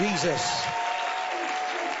Jesus.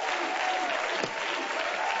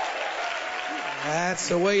 That's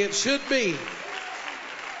the way it should be.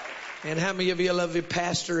 And how many of you love your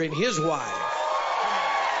pastor and his wife?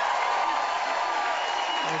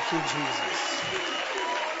 Thank you, Jesus.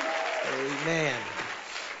 Amen.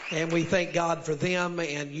 And we thank God for them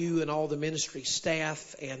and you and all the ministry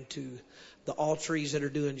staff and to the Autries that are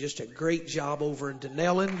doing just a great job over in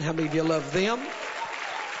Dunellen. How many of you love them?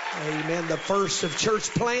 Amen. The first of church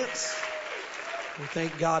plants. We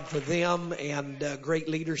thank God for them, and great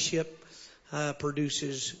leadership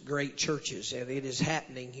produces great churches, and it is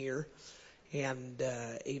happening here. And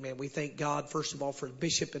amen. We thank God first of all for the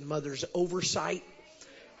bishop and mother's oversight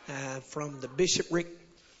from the bishopric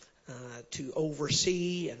to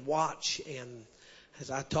oversee and watch. And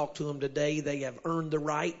as I talked to them today, they have earned the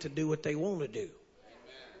right to do what they want to do.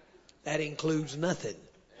 That includes nothing.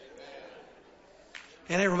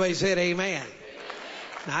 And everybody said amen.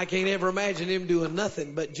 Now, I can't ever imagine them doing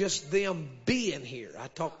nothing, but just them being here. I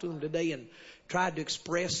talked to them today and tried to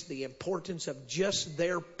express the importance of just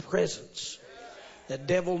their presence. The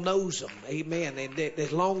devil knows them. Amen. And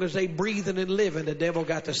as long as they breathing and living, the devil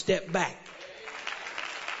got to step back.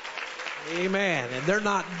 Amen. And they're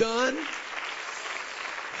not done.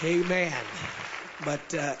 Amen.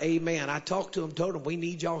 But, amen. I talked to them, told them we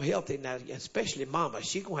need y'all healthy now, especially Mama.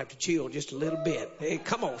 She's going to have to chill just a little bit. Hey,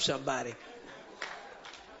 come on, somebody.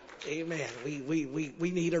 Amen.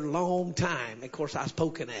 We need her a long time. Of course, I was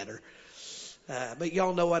poking at her. But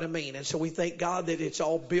y'all know what I mean. And so we thank God that it's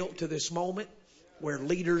all built to this moment where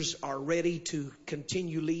leaders are ready to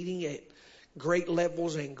continue leading at great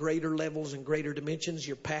levels and greater dimensions.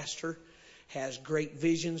 Your pastor has great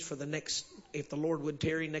visions for the next, if the Lord would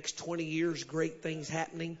tarry, next 20 years, great things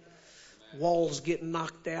happening. Walls getting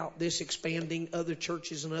knocked out, this expanding, other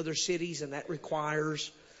churches in other cities, and that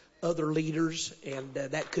requires other leaders, and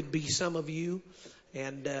that could be some of you,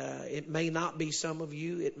 and it may not be some of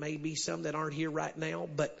you. It may be some that aren't here right now,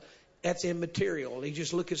 but that's immaterial. You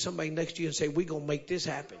just look at somebody next to you and say, we're going to make this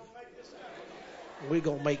happen. We're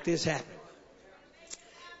going to make this happen.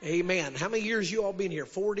 Amen. How many years you all been here?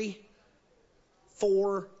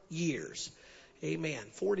 44 years. Amen.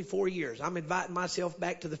 44 years. I'm inviting myself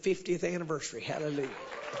back to the 50th anniversary. Hallelujah.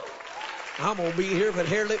 I'm going to be here if it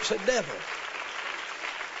hair lips the devil.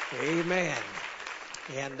 Amen.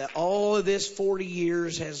 And all of this 40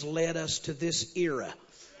 years has led us to this era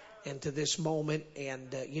and to this moment.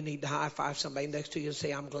 And you need to high five somebody next to you and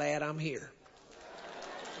say, I'm glad I'm here.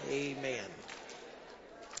 Amen.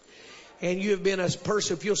 And you have been a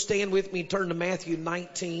person, if you'll stand with me, turn to Matthew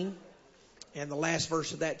 19. And the last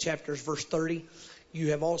verse of that chapter is verse 30.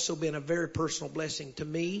 You have also been a very personal blessing to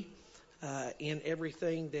me in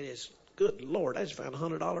everything that is, good Lord, I just found a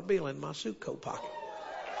 $100 bill in my suit coat pocket.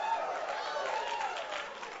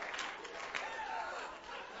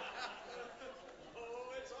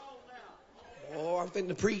 Oh, I'm fitting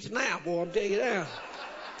to preach now, boy, I'll tell you now.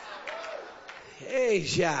 Hey,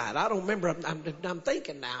 shot, I don't remember, I'm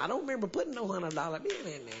thinking now, I don't remember putting no $100 bill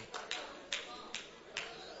in there.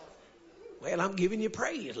 Well, I'm giving you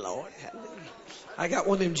praise, Lord. I got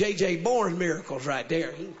one of them J.J. Bourne miracles right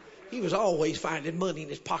there. He was always finding money in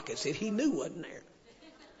his pockets that he knew wasn't there.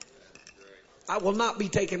 I will not be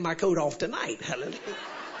taking my coat off tonight. Hallelujah.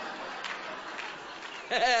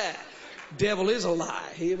 Devil is a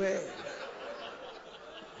lie. Amen.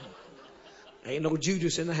 Ain't no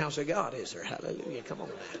Judas in the house of God, is there? Hallelujah. Come on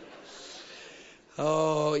now.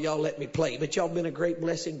 Oh, y'all let me play. But y'all been a great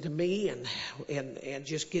blessing to me and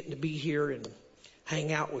just getting to be here and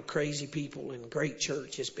hang out with crazy people in great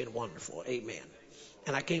church. It's been wonderful. Amen.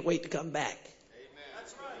 And I can't wait to come back.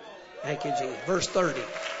 Thank you, Jesus. Verse 30.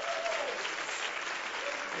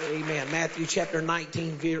 Amen. Matthew chapter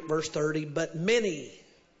 19, verse 30. But many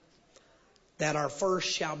that are first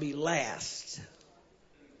shall be last,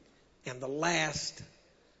 and the last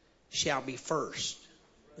shall be first.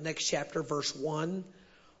 The next chapter, verse 1.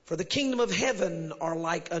 For the kingdom of heaven are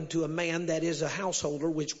like unto a man that is a householder,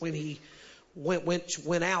 which when he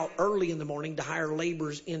went out early in the morning to hire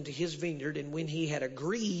laborers into his vineyard, and when he had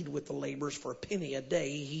agreed with the laborers for a penny a day,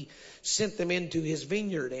 he sent them into his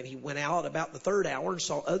vineyard. And he went out about the third hour and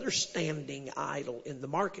saw others standing idle in the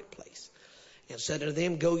marketplace, and said unto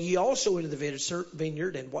them, Go ye also into the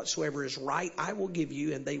vineyard, and whatsoever is right I will give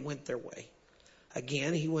you. And they went their way.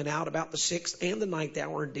 Again, he went out about the 6th and the 9th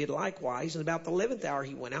hour and did likewise. And about the 11th hour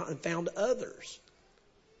he went out and found others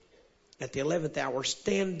at the 11th hour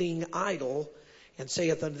standing idle, and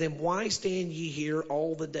saith unto them, Why stand ye here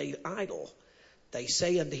all the day idle? They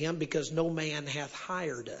say unto him, Because no man hath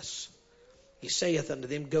hired us. He saith unto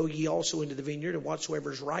them, Go ye also into the vineyard, and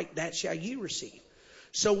whatsoever is right, that shall ye receive.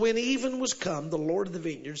 So when even was come, the Lord of the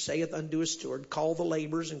vineyard saith unto his steward, call the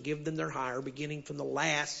laborers and give them their hire, beginning from the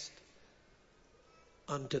last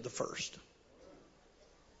unto the first.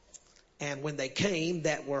 And when they came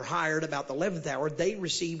that were hired about the 11th hour, they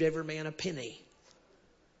received every man a penny.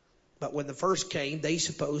 But when the first came, they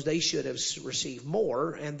supposed they should have received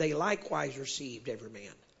more, and they likewise received every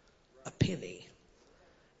man a penny.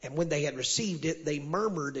 And when they had received it, they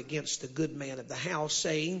murmured against the good man of the house,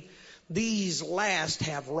 saying, these last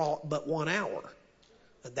have wrought but 1 hour.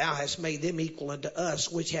 And thou hast made them equal unto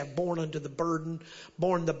us, which have borne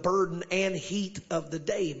the burden and heat of the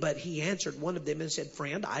day. But he answered one of them and said,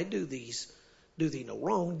 friend, I do thee no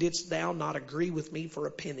wrong. Didst thou not agree with me for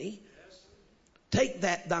a penny? Take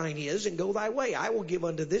that thine is, and go thy way. I will give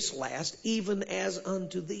unto this last, even as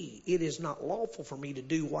unto thee. It is not lawful for me to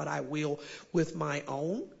do what I will with my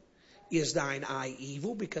own. Is thine eye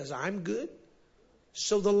evil, because I'm good?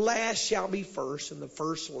 So the last shall be first, and the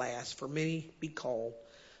first last. For many be called,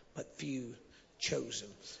 but few chosen.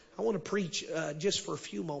 I want to preach just for a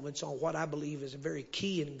few moments on what I believe is a very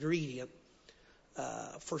key ingredient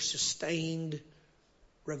for sustained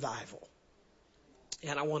revival.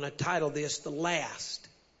 And I want to title this, The Last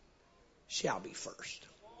Shall Be First.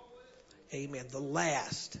 Amen. The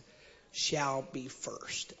last shall be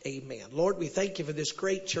first. Amen. Lord, we thank you for this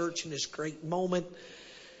great church and this great moment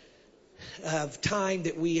of time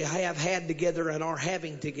that we have had together and are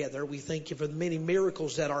having together. We thank you for the many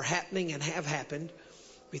miracles that are happening and have happened.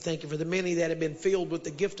 We thank you for the many that have been filled with the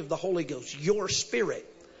gift of the Holy Ghost, your Spirit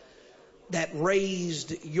that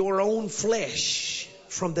raised your own flesh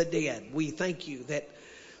from the dead. We thank you that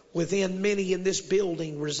within many in this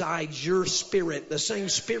building resides your Spirit, the same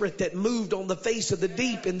Spirit that moved on the face of the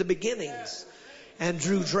deep in the beginnings and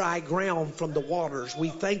drew dry ground from the waters. We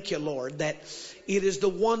thank you, Lord, that it is the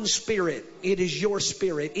one Spirit. It is your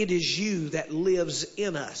Spirit. It is you that lives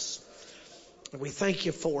in us. And we thank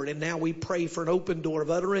you for it. And now we pray for an open door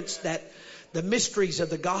of utterance, that the mysteries of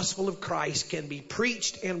the gospel of Christ can be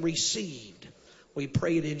preached and received. We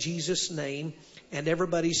pray it in Jesus' name. And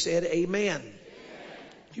everybody said amen. Amen.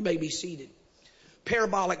 You may be seated.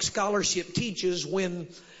 Parabolic scholarship teaches when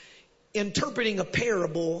interpreting a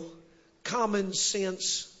parable, common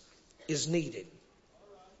sense is needed.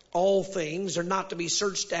 All things are not to be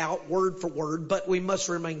searched out word for word, but we must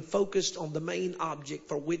remain focused on the main object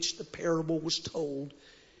for which the parable was told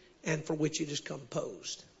and for which it is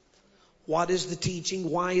composed. What is the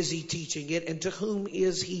teaching? Why is he teaching it? And to whom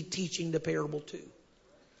is he teaching the parable to?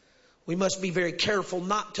 We must be very careful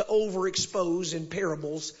not to overexpose in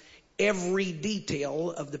parables every detail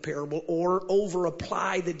of the parable or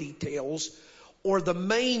over-apply the details, or the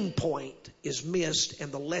main point is missed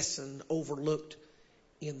and the lesson overlooked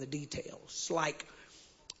in the details. Like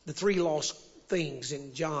the 3 lost things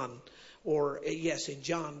in John, in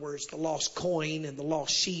John, where it's the lost coin and the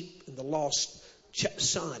lost sheep and the lost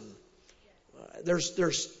son. There's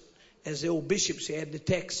as the old bishop said, the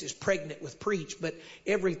text is pregnant with preach, but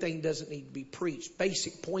everything doesn't need to be preached.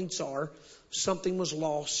 Basic points are something was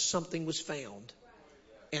lost, something was found,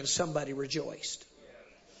 and somebody rejoiced.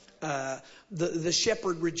 The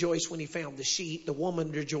shepherd rejoiced when he found the sheep. The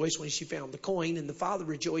woman rejoiced when she found the coin, and the father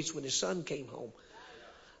rejoiced when his son came home.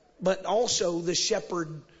 But also the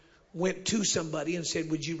shepherd went to somebody and said,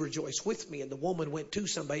 would you rejoice with me? And the woman went to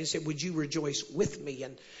somebody and said, would you rejoice with me?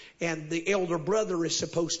 And the elder brother is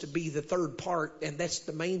supposed to be the third part. And that's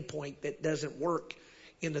the main point that doesn't work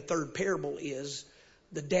in the third parable is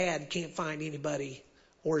the dad can't find anybody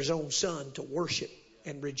or his own son to worship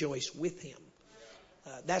and rejoice with him.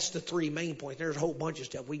 That's the 3 main points. There's a whole bunch of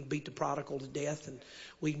stuff. We can beat the prodigal to death, and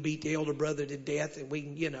we can beat the elder brother to death, and we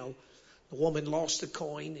can, the woman lost the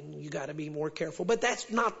coin, and you got to be more careful. But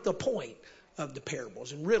that's not the point of the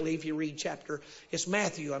parables. And really, if you read chapter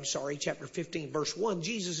 15, verse 1,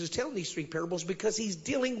 Jesus is telling these 3 parables because he's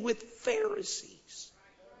dealing with Pharisees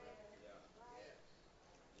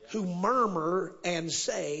who murmur and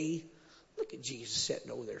say, look at Jesus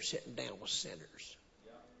sitting over there, sitting down with sinners.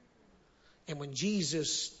 And when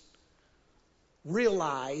Jesus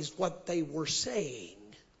realized what they were saying,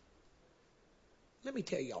 let me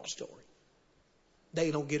tell y'all a story.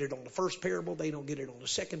 They don't get it on the first parable. They don't get it on the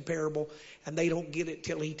second parable. And they don't get it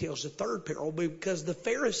till he tells the third parable, because the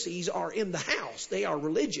Pharisees are in the house. They are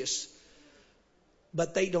religious,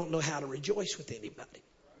 but they don't know how to rejoice with anybody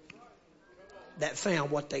that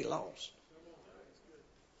found what they lost.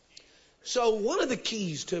 So one of the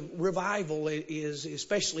keys to revival is,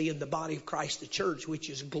 especially in the body of Christ, the church,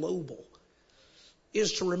 which is global,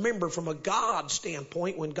 is to remember from a God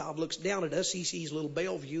standpoint, when God looks down at us, he sees little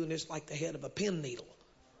Bellevue and it's like the head of a pin needle.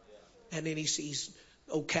 And then he sees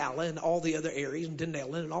Ocala and all the other areas, and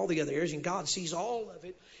Denellen and all the other areas, and God sees all of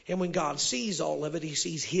it. And when God sees all of it, He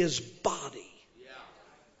sees His body,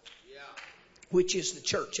 which is the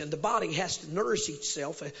church. And the body has to nourish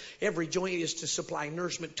itself. Every joint is to supply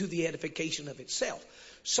nourishment to the edification of itself.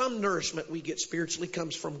 Some nourishment we get spiritually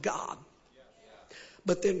comes from God.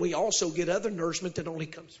 But then we also get other nourishment that only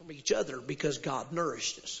comes from each other because God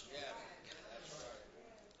nourished us.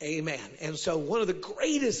 Amen. And so one of the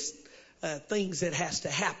greatest things that has to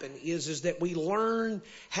happen is that we learn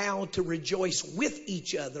how to rejoice with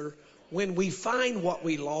each other when we find what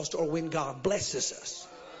we lost or when God blesses us.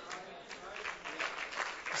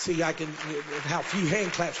 See, how few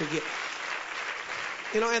hand claps we get.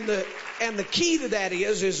 And the key to that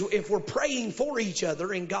is if we're praying for each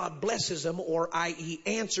other and God blesses them, or i.e.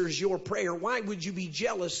 answers your prayer, why would you be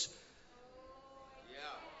jealous?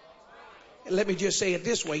 Let me just say it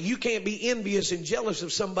this way. You can't be envious and jealous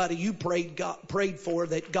of somebody you prayed for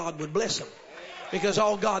that God would bless them. Because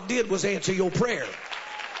all God did was answer your prayer.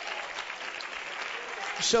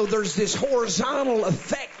 So there's this horizontal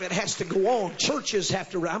effect that has to go on. Churches have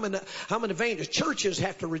to, I'm an evangelist. Churches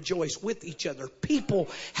have to rejoice with each other. People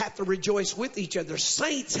have to rejoice with each other.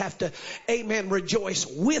 Saints have to, amen, rejoice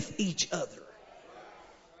with each other.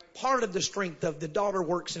 Part of the strength of the daughter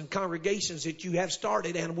works and congregations that you have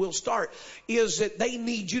started and will start is that they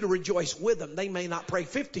need you to rejoice with them. They may not pray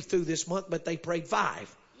 50 through this month, but they prayed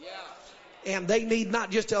 5. And they need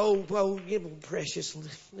not just, give them precious.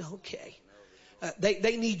 Okay.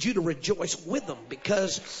 They need you to rejoice with them,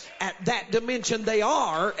 because at that dimension they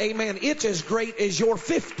are, amen, it's as great as your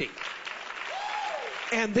 50.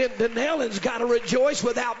 And then Denellen's got to rejoice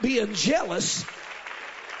without being jealous.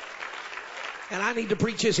 And I need to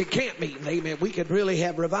preach this at camp meeting, amen. We could really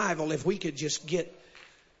have revival if we could just get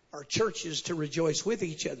our churches to rejoice with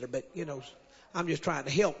each other. But, I'm just trying to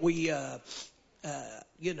help. Amen,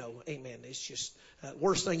 it's just,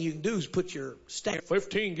 worst thing you can do is put your staff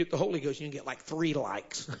 15, get the Holy Ghost, and you can get like 3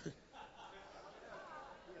 likes.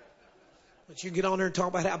 But you get on there and talk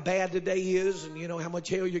about how bad the day is and how much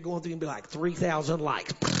hell you're going through and be like 3,000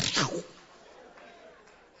 likes.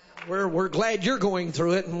 We're glad you're going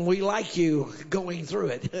through it, and we like you going through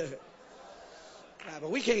it.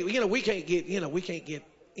 But we can't get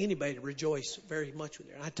anybody to rejoice very much with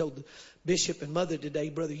it. I told the bishop and mother today,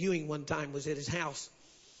 Brother Ewing one time was at his house.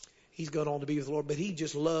 He's gone on to be with the Lord, but he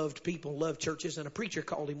just loved people, loved churches. And a preacher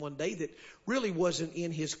called him one day that really wasn't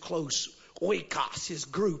in his close oikos, his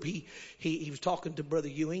group. He was talking to Brother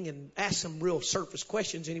Ewing and asked some real surface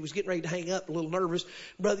questions, and he was getting ready to hang up, a little nervous.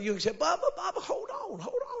 Brother Ewing said, Bubba, hold on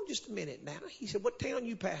just a minute now. He said, what town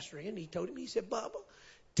you pastor in? He told him, he said, Bubba,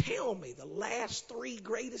 tell me the last 3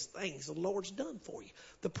 greatest things the Lord's done for you.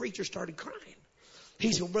 The preacher started crying.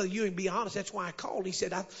 He said, well, Brother Ewing, be honest, that's why I called. He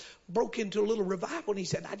said, I broke into a little revival, and he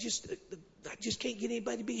said, I just can't get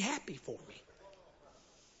anybody to be happy for me.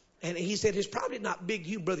 And he said, it's probably not big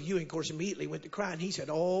you, Brother Ewing, of course, immediately went to cry. And he said,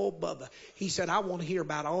 oh, Bubba. He said, I want to hear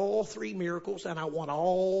about all 3 miracles, and I want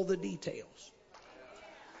all the details.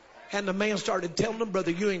 And the man started telling them.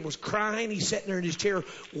 Brother Ewing was crying. He's sitting there in his chair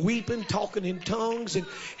weeping, talking in tongues.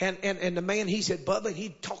 And the man, he said, Bubba,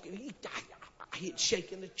 he'd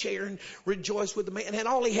shaken the chair and rejoiced with the man. And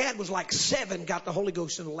all he had was like 7 got the Holy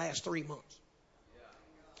Ghost in the last 3 months.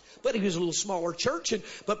 But he was a little smaller church.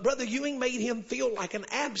 But Brother Ewing made him feel like an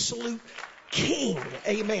absolute king.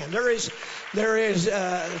 Amen. There is,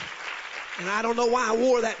 and I don't know why I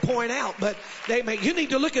wore that point out, but you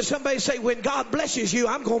need to look at somebody and say, when God blesses you,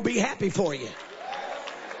 I'm going to be happy for you.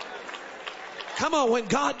 Come on, when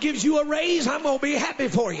God gives you a raise, I'm going to be happy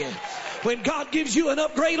for you. When God gives you an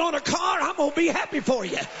upgrade on a car, I'm going to be happy for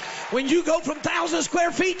you. When you go from 1,000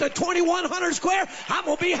 square feet to 2,100 square, I'm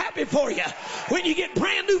going to be happy for you. When you get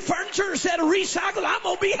brand new furniture instead of recycled, I'm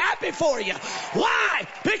going to be happy for you. Why?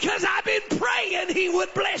 Because I've been praying He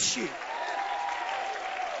would bless you.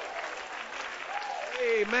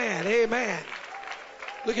 Amen, amen.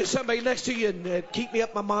 Look at somebody next to you and keep me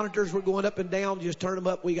up my monitors. We're going up and down. Just turn them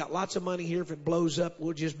up. We got lots of money here. If it blows up,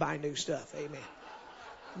 we'll just buy new stuff. Amen.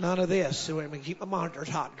 None of this. So I mean, keep my monitors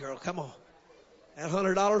hot, girl. Come on. That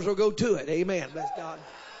 $100 will go to it. Amen. Bless God.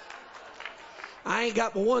 I ain't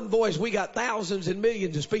got but one voice. We got thousands and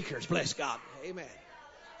millions of speakers. Bless God. Amen.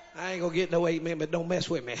 I ain't going to get no amen, but don't mess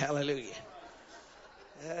with me. Hallelujah.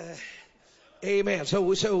 Amen. So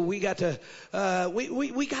we got to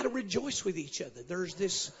we got to rejoice with each other. There's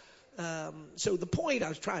this. So the point I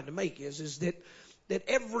was trying to make is that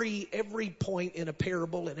every point in a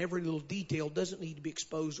parable and every little detail doesn't need to be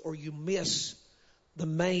exposed, or you miss the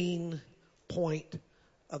main point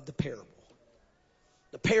of the parable.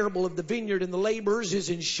 The parable of the vineyard and the laborers is,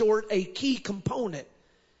 in short, a key component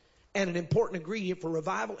and an important ingredient for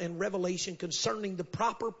revival and revelation concerning the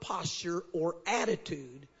proper posture or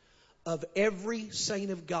attitude of every saint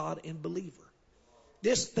of God and believer.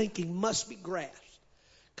 This thinking must be grasped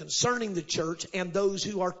concerning the church and those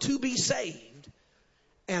who are to be saved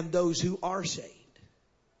and those who are saved.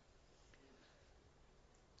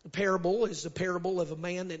 The parable is the parable of a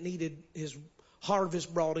man that needed his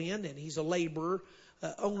harvest brought in, and he's a laborer,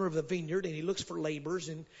 owner of a vineyard, and he looks for laborers,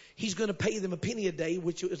 and he's going to pay them a penny a day,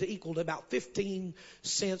 which is equal to about 15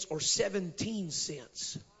 cents or 17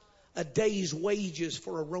 cents a day's wages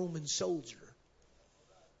for a Roman soldier.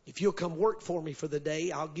 If you'll come work for me for the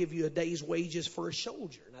day, I'll give you a day's wages for a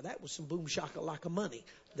soldier. Now that was some boom shakalaka money.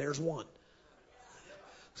 There's one.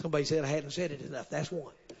 Somebody said I hadn't said it enough. That's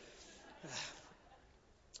one.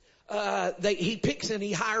 He picks and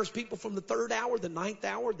he hires people from the 3rd hour, the 9th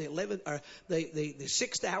hour, the 11th, the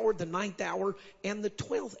 6th hour, the 9th hour, and the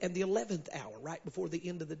 12th and the 11th hour, right before the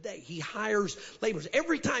end of the day. He hires laborers.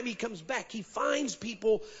 Every time he comes back, he finds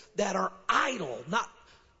people that are idle,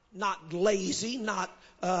 not lazy, not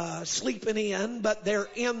sleeping in, but they're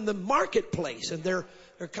in the marketplace, and they're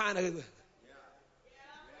kind of.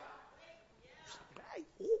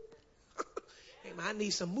 I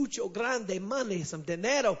need some mucho grande money, some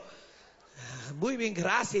dinero. Muy bien,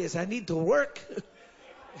 gracias. I need to work.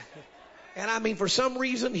 And I mean, for some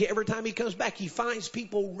reason, every time he comes back, he finds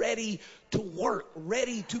people ready to work,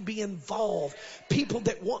 ready to be involved, people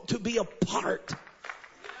that want to be a part.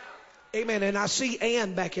 Amen. And I see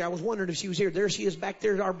Ann back here. I was wondering if she was here. There she is back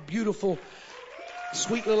there, our beautiful,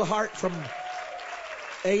 sweet little heart from,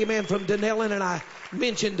 amen, from Dunellen. And I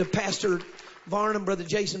mentioned to Pastor Varnum, Brother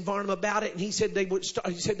Jason Varnum, about it, and he said their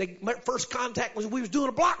first contact was we was doing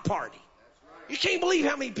a block party. You can't believe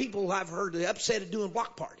how many people I've heard are upset at doing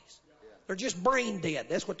block parties. They're just brain dead.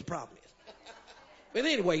 That's what the problem is. But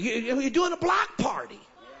anyway, you're doing a block party.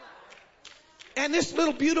 And this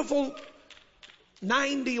little beautiful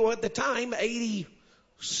 90, or at the time 80,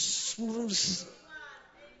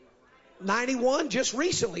 91, just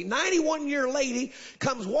recently, 91-year lady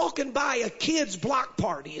comes walking by a kid's block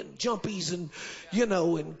party and jumpies and,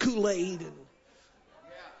 and Kool-Aid and,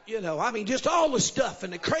 I mean, just all the stuff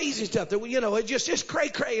and the crazy stuff that, it's just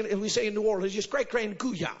cray-cray, and we say in New Orleans, just cray-cray and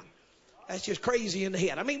kuyan. That's just crazy in the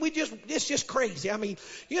head. I mean, it's just crazy. I mean,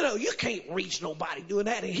 you can't reach nobody doing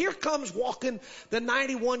that. And here comes walking the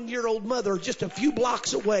 91-year-old mother just a few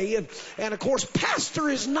blocks away. And of course, pastor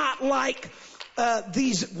is not like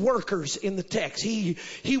these workers in the text. He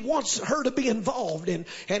wants her to be involved, and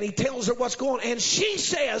he tells her what's going on. And she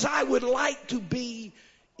says, I would like to be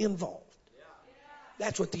involved.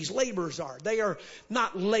 That's what these laborers are. They are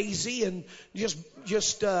not lazy and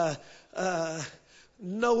just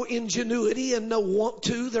no ingenuity and no want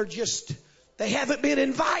to. They haven't been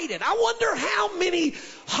invited. I wonder how many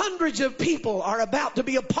hundreds of people are about to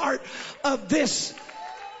be a part of this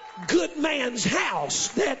good man's house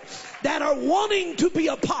that are wanting to be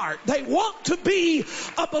a part. They want to be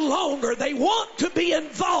a belonger. They want to be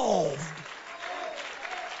involved.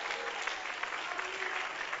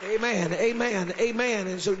 Amen, amen, amen.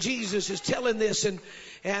 And so Jesus is telling this,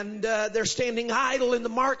 and they're standing idle in the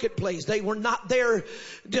marketplace. They were not there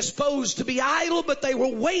disposed to be idle, but they were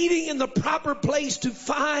waiting in the proper place to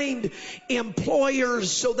find employers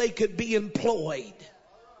so they could be employed.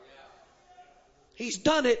 He's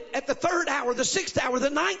done it at the 3rd hour, the 6th hour, the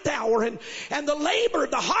 9th hour, and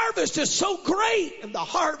the harvest is so great, and the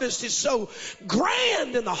harvest is so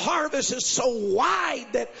grand, and the harvest is so wide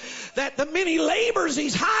that the many laborers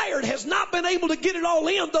he's hired has not been able to get it all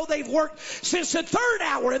in, though they've worked since the 3rd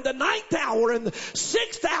hour and the 9th hour and the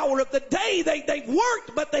 6th hour of the day. They've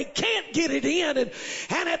worked, but they can't get it in. And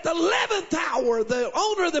at the 11th hour, the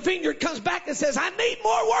owner of the vineyard comes back and says, I need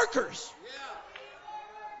more workers.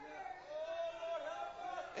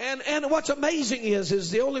 And what's amazing is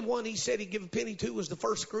the only one he said he'd give a penny to was the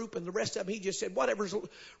first group, and the rest of them he just said, whatever's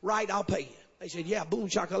right, I'll pay you. They said, yeah, boom,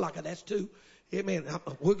 shakalaka, that's 2. Amen,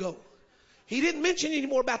 we'll go. He didn't mention any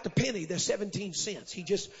more about the penny, the 17 cents. He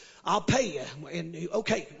just, I'll pay you. And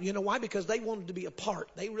okay, you know why? Because they wanted to be a part.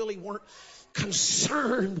 They really weren't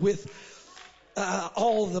concerned with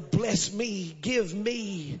all the bless me, give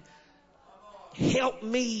me, help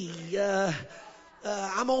me,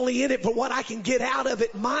 I'm only in it for what I can get out of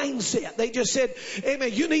it mindset. They just said,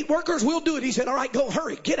 amen, you need workers, we'll do it. He said, all right, go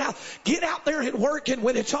hurry. Get out there and work. And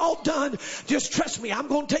when it's all done, just trust me, I'm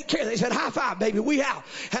going to take care of it. They said, high five, baby, we out.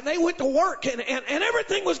 And they went to work and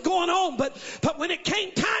everything was going on. But when it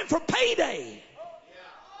came time for payday,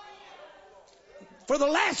 for the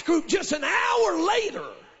last group, just an hour later,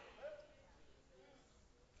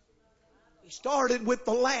 he started with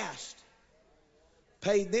the last.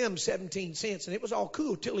 paid them 17 cents. And it was all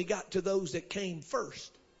cool till he got to those that came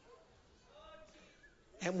first.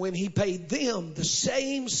 And when he paid them the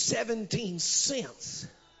same 17 cents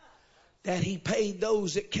that he paid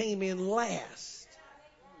those that came in last,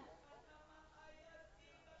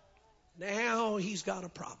 now he's got a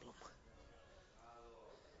problem.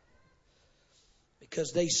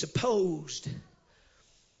 Because they supposed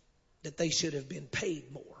that they should have been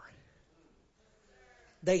paid more.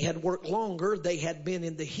 They had worked longer. They had been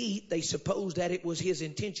in the heat. They supposed that it was his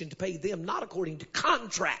intention to pay them, not according to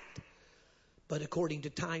contract, but according to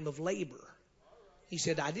time of labor. He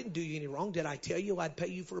said, I didn't do you any wrong. Did I tell you I'd pay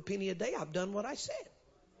you for a penny a day? I've done what I said.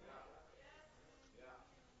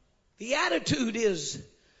 The attitude is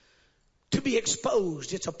to be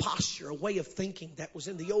exposed. It's a posture, a way of thinking that was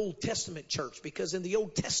in the Old Testament church. Because in the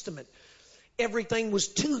Old Testament, everything was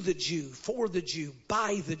to the Jew, for the Jew,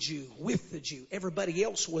 by the Jew, with the Jew. Everybody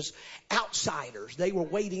else was outsiders. They were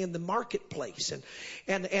waiting in the marketplace.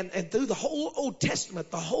 And through the whole Old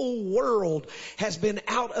Testament, the whole world has been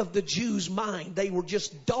out of the Jews' mind. They were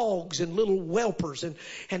just dogs and little whelpers.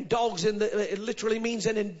 And dogs, it literally means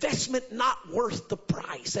an investment not worth the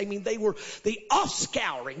price. I mean, they were the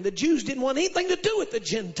offscouring. The Jews didn't want anything to do with the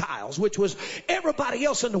Gentiles, which was everybody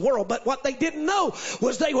else in the world. But what they didn't know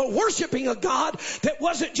was they were worshiping a God that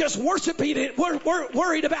wasn't just worshiping it,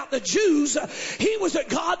 worried about the Jews. He was a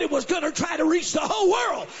God that was going to try to reach the whole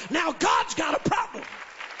world. Now God's got a problem.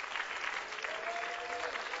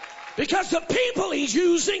 Because the people he's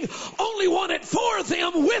using only want it for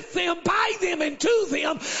them, with them, by them, and to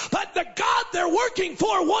them. But the God they're working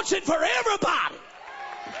for wants it for everybody.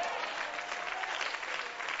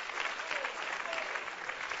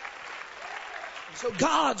 So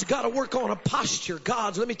God's got to work on a posture.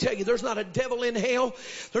 Let me tell you, there's not a devil in hell.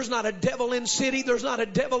 There's not a devil in city. There's not a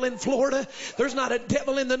devil in Florida. There's not a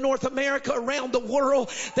devil in the North America, around the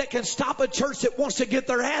world, that can stop a church that wants to get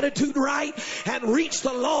their attitude right and reach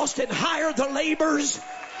the lost and hire the laborers.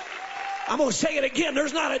 I'm going to say it again.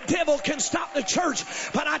 There's not a devil can stop the church.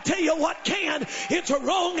 But I tell you what can. It's a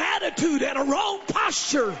wrong attitude and a wrong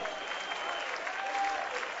posture.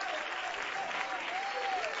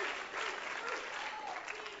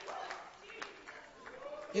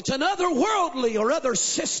 It's an otherworldly or other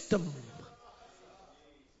system.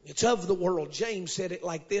 It's of the world. James said it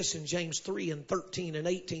like this in James 3 and 13 and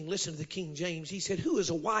 18. Listen to the King James. He said, who is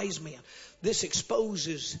a wise man? This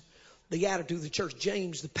exposes the attitude of the church.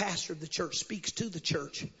 James, the pastor of the church, speaks to the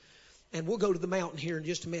church. And we'll go to the mountain here in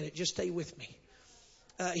just a minute. Just stay with me.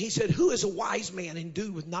 He said, who is a wise man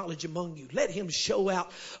endued with knowledge among you? Let him show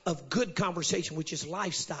out of good conversation, which is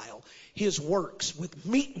lifestyle, his works with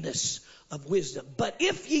meekness of wisdom. But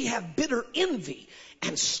if ye have bitter envy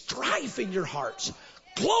and strife in your hearts,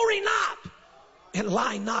 glory not and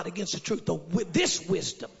lie not against the truth. This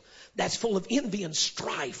wisdom that's full of envy and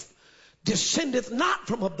strife descendeth not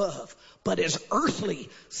from above, but is earthly,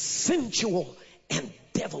 sensual, and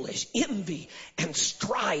devilish. Envy and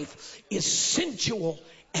strife is sensual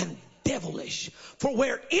and devilish. For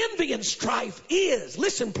where envy and strife is,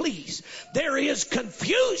 listen please, there is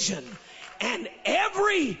confusion and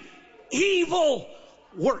every evil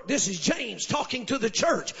work. This is James talking to the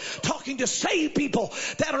church, talking to saved people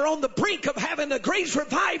that are on the brink of having the greatest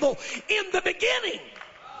revival in the beginning.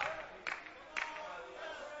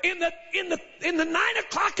 In the 9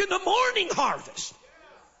 o'clock in the morning harvest.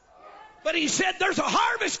 But he said there's a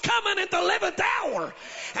harvest coming at the 11th hour.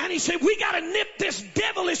 And he said we got to nip this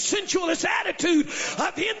devilish, sensualist attitude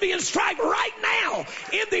of envy and strife right now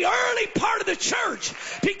in the early part of the church,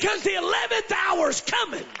 because the 11th hour is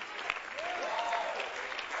coming.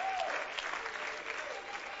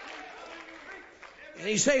 And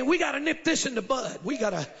he's saying we got to nip this in the bud. We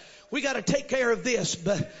got to take care of this.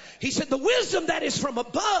 But he said the wisdom that is from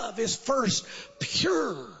above is first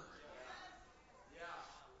pure,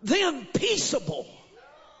 then peaceable,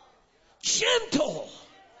 gentle,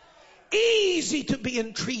 easy to be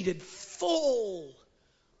entreated, full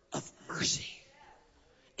of mercy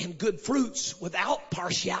and good fruits, without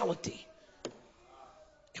partiality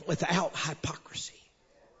and without hypocrisy.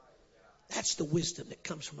 That's the wisdom that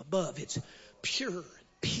comes from above. It's pure and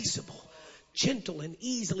peaceable, gentle and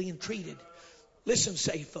easily entreated. Listen,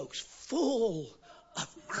 say folks, full of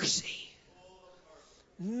mercy,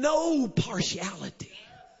 no partiality.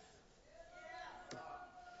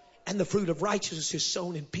 And the fruit of righteousness is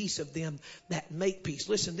sown in peace of them that make peace.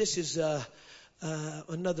 Listen, this is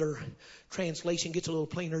another translation, gets a little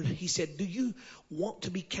plainer. He said, do you want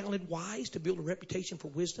to be counted wise, to build a reputation for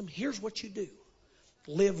wisdom? Here's what you do.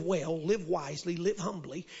 Live well, live wisely, live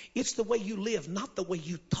humbly. It's the way you live, not the way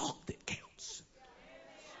you talk, that counts.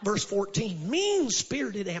 Verse 14,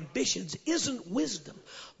 mean-spirited ambitions isn't wisdom.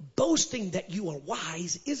 Boasting that you are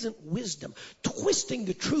wise isn't wisdom. Twisting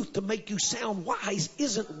the truth to make you sound wise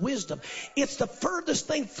isn't wisdom. It's the furthest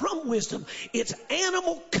thing from wisdom. It's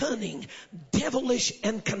animal cunning, devilish,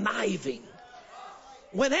 and conniving.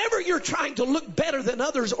 Whenever you're trying to look better than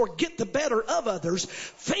others or get the better of others,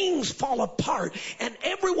 things fall apart and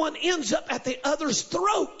everyone ends up at the other's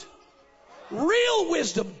throat. Real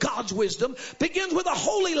wisdom, God's wisdom, begins with a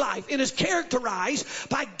holy life and is characterized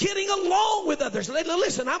by getting along with others.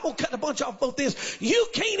 Listen, I'm going to cut a bunch off both this. You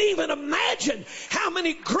can't even imagine how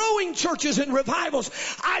many growing churches and revivals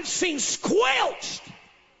I've seen squelched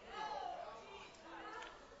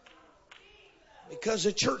because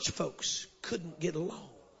the church folks couldn't get along.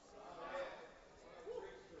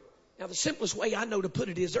 Now, the simplest way I know to put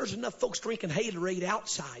it is there's enough folks drinking Haterade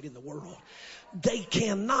outside in the world. They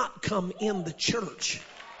cannot come in the church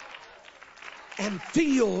and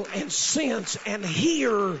feel and sense and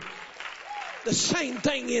hear the same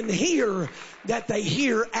thing in here that they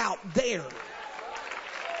hear out there.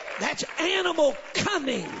 That's animal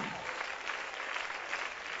cunning.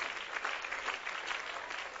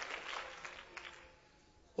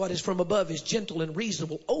 What is from above is gentle and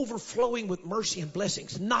reasonable, overflowing with mercy and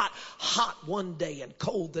blessings, not hot one day and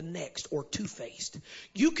cold the next, or two-faced.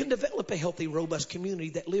 You can develop a healthy, robust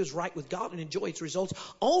community that lives right with God and enjoy its results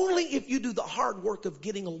only if you do the hard work of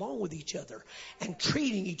getting along with each other and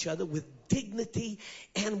treating each other with dignity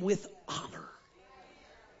and with honor.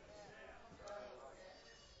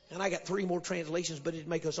 And I got 3 more translations, but it'd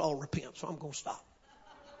make us all repent, so I'm going to stop.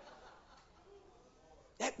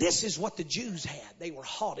 This is what the Jews had. They were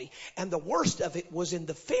haughty. And the worst of it was in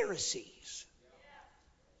the Pharisees.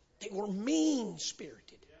 They were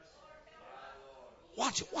mean-spirited.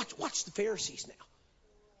 Watch the Pharisees now.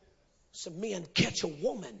 Some men catch a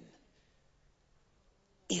woman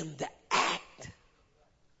in the act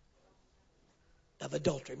of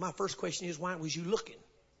adultery. My first question is, why was you looking?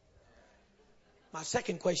 My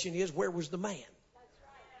second question is, where was the man?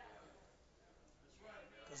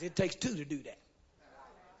 Because it takes 2 to do that.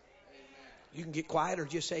 You can get quiet or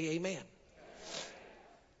just say amen.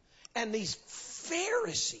 And these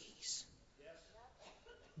Pharisees,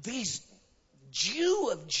 these Jew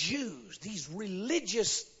of Jews, these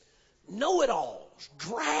religious know-it-alls,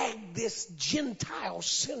 drag this Gentile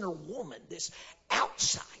sinner woman, this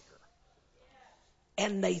outsider,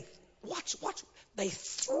 and they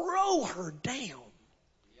throw her down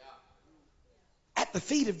at the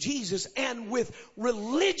feet of Jesus, and with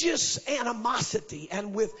religious animosity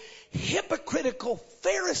and with hypocritical,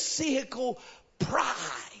 pharisaical pride,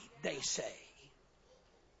 they say,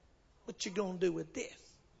 what you gonna do with this?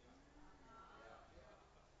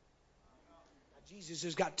 Now, Jesus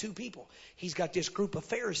has got 2 people. He's got this group of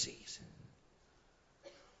Pharisees,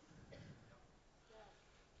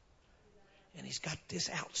 and he's got this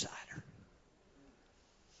outsider.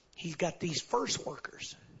 He's got these first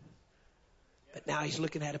workers. But now he's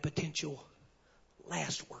looking at a potential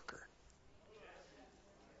last worker.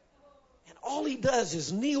 And all he does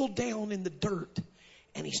is kneel down in the dirt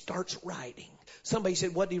and he starts writing. Somebody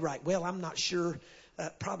said, what did he write? Well, I'm not sure.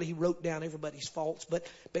 Probably he wrote down everybody's faults. But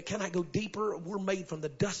can I go deeper? We're made from the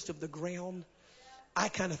dust of the ground. I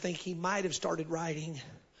kind of think he might have started writing,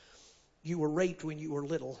 you were raped when you were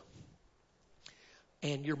little.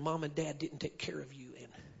 And your mom and dad didn't take care of you. And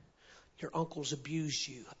your uncles abused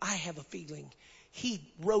you. I have a feeling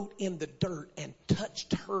he wrote in the dirt and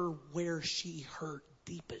touched her where she hurt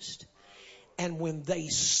deepest. And when they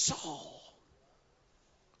saw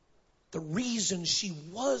the reason she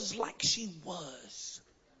was like she was,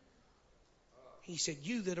 he said,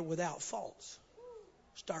 you that are without faults,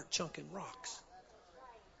 start chunking rocks.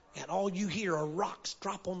 And all you hear are rocks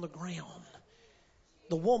drop on the ground.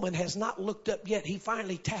 The woman has not looked up yet. He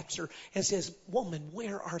finally taps her and says, woman,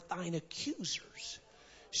 where are thine accusers?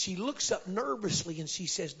 She looks up nervously and she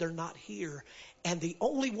says, they're not here. And the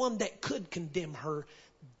only one that could condemn her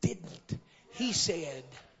didn't. He said,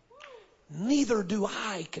 neither do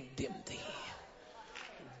I condemn thee.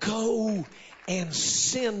 Go and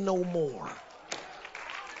sin no more.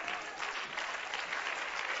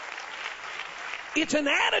 It's an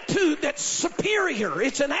attitude that's superior.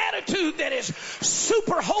 It's an attitude that is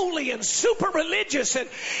super holy and super religious.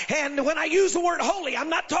 And when I use the word holy, I'm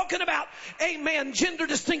not talking about, amen, gender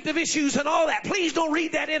distinctive issues and all that. Please don't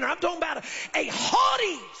read that in there. I'm talking about a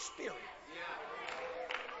haughty spirit.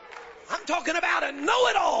 I'm talking about a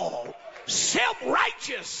know-it-all,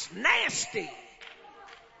 self-righteous, nasty,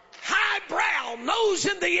 highbrow, nose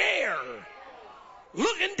in the air,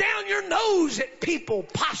 looking down your nose at people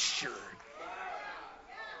posture.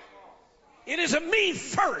 It is a me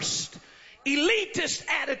first, elitist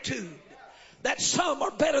attitude that some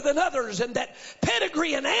are better than others, and that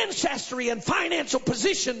pedigree and ancestry and financial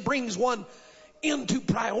position brings one into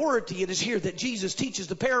priority. It is here that Jesus teaches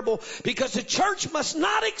the parable, because the church must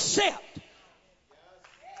not accept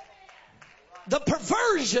the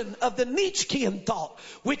perversion of the Nietzschean thought,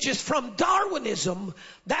 which is from Darwinism,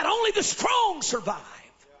 that only the strong survive.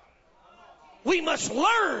 We must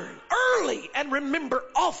learn early and remember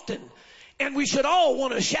often, and we should all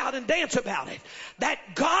want to shout and dance about it, that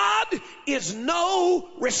God is no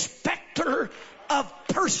respecter of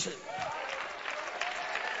person.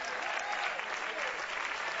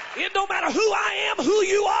 It don't matter who I am, who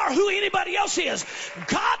you are, who anybody else is.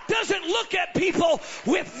 God doesn't look at people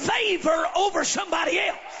with favor over somebody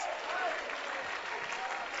else.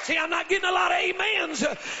 See, I'm not getting a lot of amens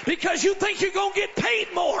because you think you're going to get paid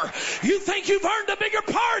more. You think you've earned a bigger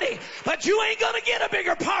party, but you ain't going to get a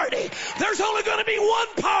bigger party. There's only going to be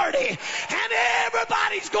one party, and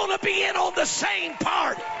everybody's going to be in on the same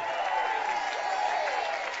party.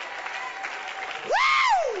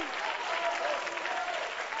 Woo!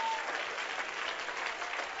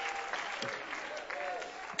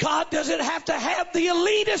 God doesn't have to have the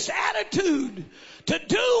elitist attitude to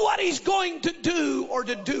do what he's going to do or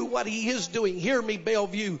to do what he is doing. Hear me,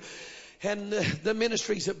 Bellevue, and the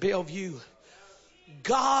ministries at Bellevue.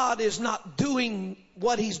 God is not doing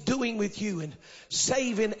what he's doing with you and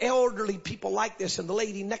saving elderly people like this. And the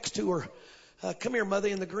lady next to her, come here, mother,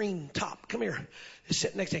 in the green top. Come here.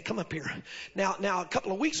 Sit next to me. Come up here. Now, a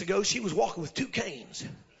couple of weeks ago, she was walking with two canes.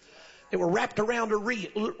 They were wrapped around her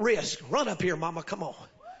wrist. Run up here, mama. Come on.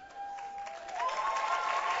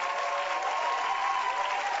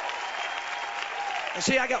 And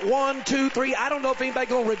see, I got 1, 2, 3. I don't know if anybody's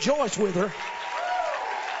going to rejoice with her.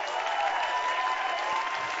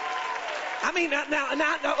 I mean, now,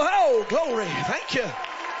 oh, glory. Thank you.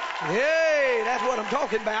 Yay, that's what I'm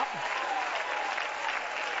talking about.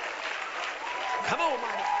 Come on,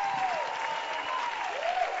 mama.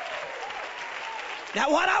 Now,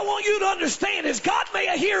 what I want you to understand is God may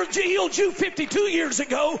have healed you 52 years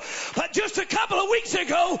ago, but just a couple of weeks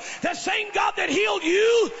ago, the same God that healed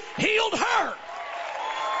you, healed her.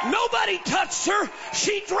 Nobody touched her.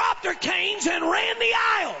 She dropped her canes and ran the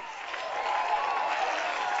aisle.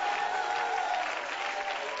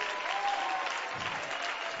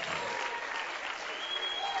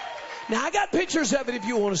 Now, I got pictures of it if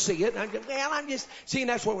you want to see it. I'm just seeing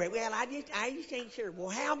that's where we're at. Well, I just ain't sure. Well,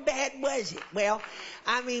 how bad was it? Well,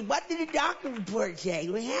 I mean, what did the doctor report say?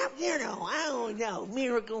 Well, I don't know.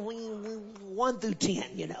 Miracle 1 through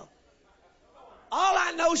 10, All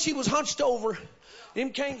I know, she was hunched over.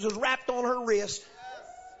 Them canes was wrapped on her wrist.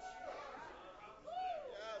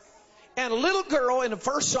 And a little girl in the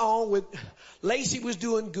first song with Lacey was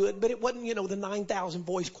doing good, but it wasn't, the 9,000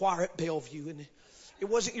 voice choir at Bellevue. And it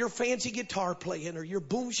wasn't your fancy guitar playing or your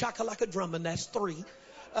boom shakalaka drumming. That's 3.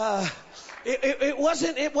 It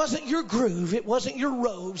wasn't your groove. It wasn't your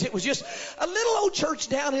robes. It was just a little old church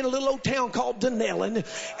down in a little old town called Dunellen.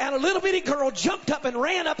 And a little bitty girl jumped up and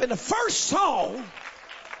ran up in the first song.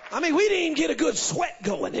 I mean, we didn't even get a good sweat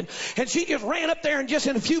going. And she just ran up there, and just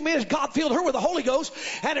in a few minutes, God filled her with the Holy Ghost,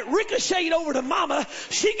 and it ricocheted over to Mama.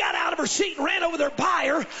 She got out of her seat and ran over there by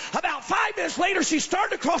her. About 5 minutes later, she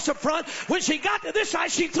started across the front. When she got to this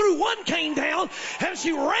side, she threw one cane down, and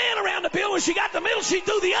she ran around the building. When she got to the middle, she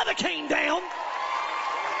threw the other cane down.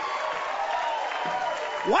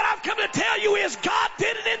 What I've come to tell you is God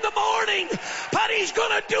did it in the morning, but he's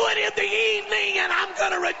going to do it in the evening, and I'm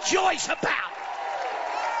going to rejoice about it.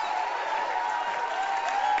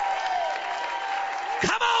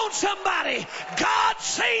 Come on, somebody. God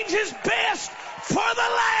saves his best for the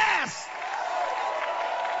last.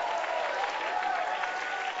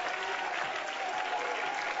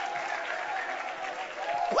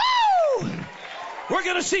 Woo! We're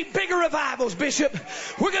going to see bigger revivals, Bishop.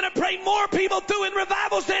 We're going to pray more people through in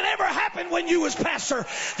revivals than ever happened when you was pastor.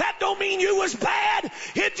 That don't mean you was bad.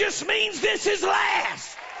 It just means this is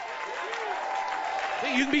last.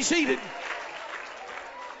 You can be seated.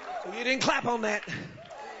 So you didn't clap on that.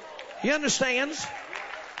 He understands.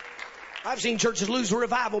 I've seen churches lose a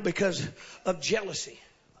revival because of jealousy.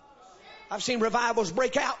 I've seen revivals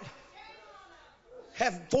break out.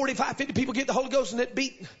 Have 45, 50 people get the Holy Ghost, and it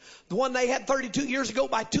beat the one they had 32 years ago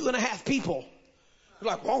by 2.5 people.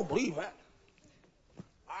 You're like, well, I don't believe that.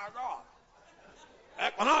 My God.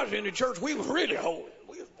 Back when I was in the church, we was really holy.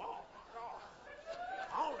 We was, oh,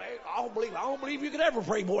 my God. I don't believe you could ever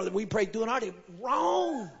pray more than we prayed through an hour.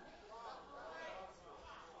 Wrong.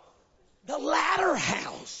 The latter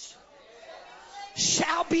house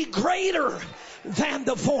shall be greater than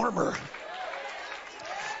the former.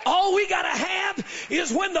 All we got to have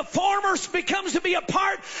is when the former becomes to be a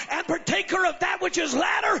part and partaker of that which is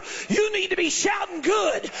latter, you need to be shouting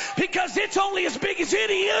good, because it's only as big as it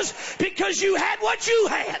is because you had what you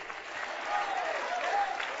had.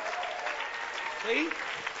 See?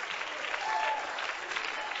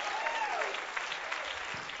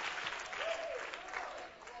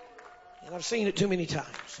 And I've seen it too many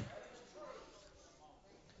times.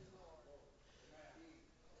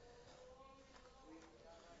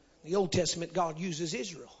 In the Old Testament, God uses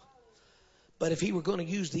Israel. But if he were going to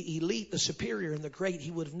use the elite, the superior, and the great,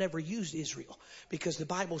 he would have never used Israel. Because the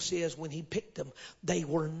Bible says when he picked them, they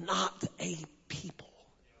were not a people.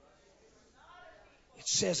 It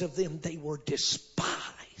says of them, they were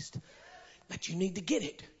despised. But you need to get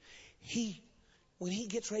it. When he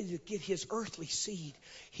gets ready to get his earthly seed,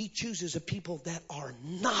 he chooses a people that are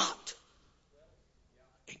not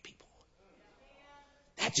a people.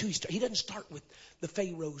 That's who he starts. He doesn't start with the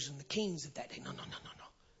pharaohs and the kings of that day. No.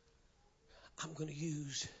 I'm going to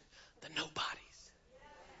use the nobodies,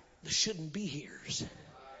 the shouldn't be here's,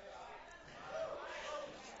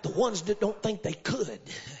 the ones that don't think they could.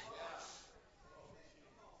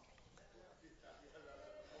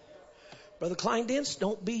 Brother Kleindens,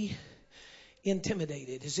 don't be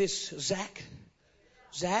intimidated. Is this Zach?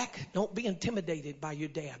 Zach, don't be intimidated by your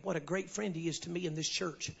dad. What a great friend he is to me in this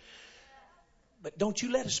church. But don't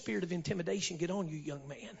you let a spirit of intimidation get on you, young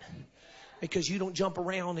man. Because you don't jump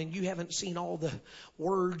around and you haven't seen all the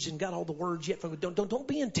words and got all the words yet. Don't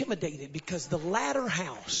be intimidated, because the latter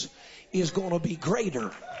house is going to be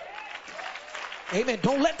greater. Amen.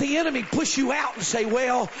 Don't let the enemy push you out and say,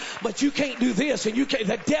 well, but you can't do this and you can't.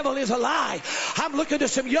 The devil is a lie. I'm looking to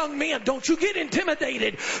some young men. Don't you get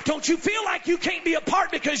intimidated. Don't you feel like you can't be a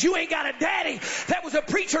part because you ain't got a daddy that was a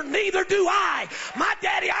preacher. Neither do I. My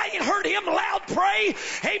daddy, I ain't heard him loud pray.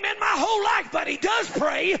 Amen. My whole life, but he does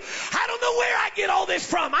pray. I don't know where I get all this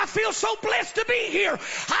from. I feel so blessed to be here.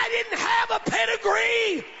 I didn't have a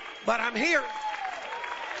pedigree, but I'm here.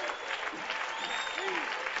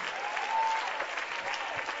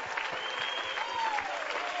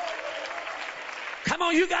 Come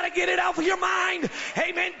on, you got to get it off of your mind.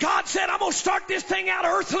 Amen. God said, I'm going to start this thing out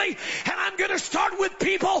earthly, and I'm going to start with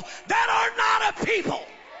people that are not a people.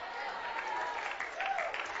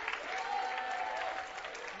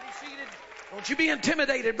 Don't you be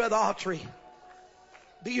intimidated, Brother Autry.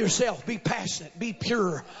 Be yourself. Be passionate. Be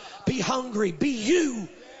pure. Be hungry. Be you.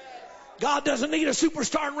 God doesn't need a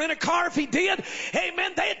superstar and rent a car. If he did,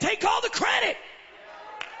 amen, they'd take all the credit.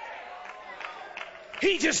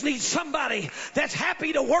 He just needs somebody that's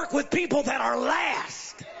happy to work with people that are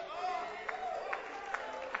last.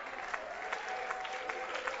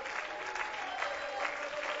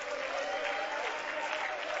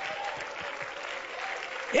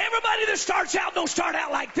 Everybody that starts out don't start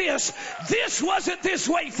out like this. This wasn't this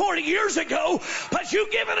way 40 years ago, but you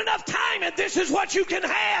give it enough time and this is what you can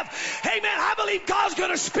have. Amen. I believe God's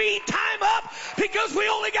going to speed time up because we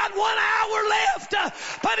only got 1 hour left,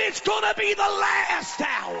 but it's going to be the last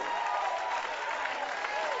hour.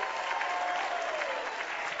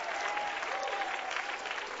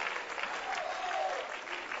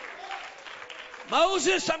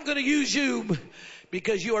 Moses, I'm going to use you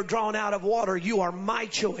because you are drawn out of water. You are my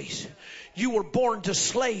choice. You were born to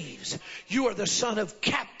slaves. You are the son of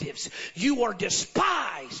captives. You are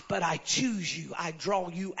despised, but I choose you. I draw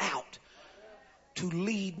you out to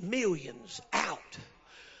lead millions out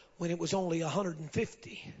when it was only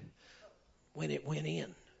 150 when it went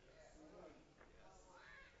in.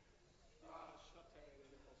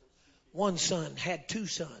 One son had 2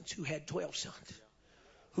 sons who had 12 sons,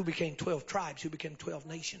 who became 12 tribes, who became 12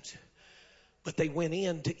 nations. But they went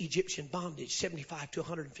into Egyptian bondage, 75 to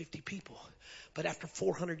 150 people. But after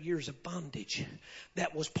 400 years of bondage,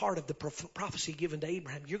 that was part of the prophecy given to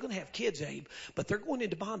Abraham. You're going to have kids, Abe, but they're going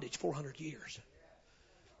into bondage 400 years.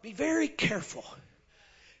 Be very careful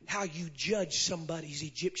how you judge somebody's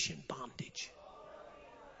Egyptian bondage.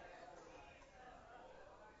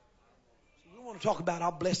 We want to talk about,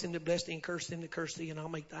 I'll bless them that bless thee and curse them that curse thee, and I'll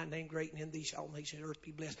make thy name great, and in thee shall all nations of earth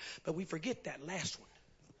be blessed. But we forget that last one.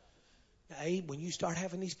 Now, Abe, when you start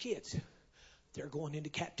having these kids, they're going into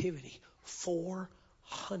captivity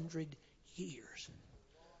 400 years.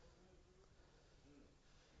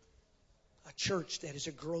 A church that is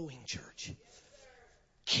a growing church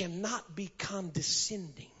cannot be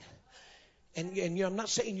condescending. And I'm not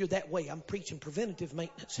saying you're that way. I'm preaching preventative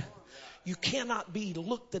maintenance. You cannot be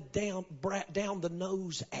looked down the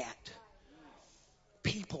nose at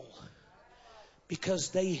people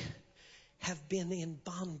because they have been in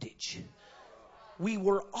bondage. We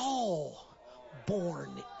were all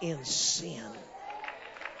born in sin.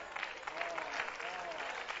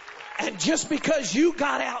 And just because you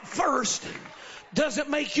got out first doesn't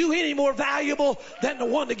make you any more valuable than the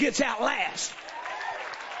one that gets out last.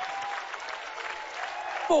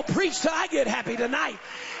 Oh, preach till I get happy tonight.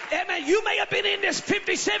 Amen. You may have been in this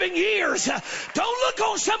 57 years. Don't look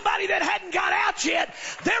on somebody that hadn't got out yet.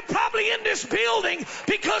 They're probably in this building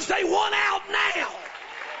because they want out now.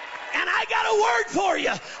 And I got a word for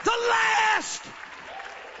you. The last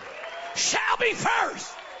shall be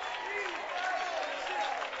first.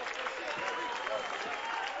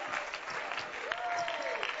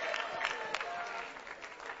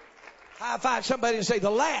 High five somebody and say,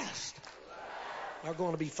 the last are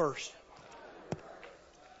going to be first.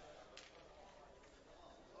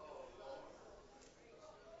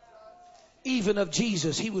 Even of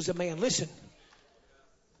Jesus, he was a man. Listen.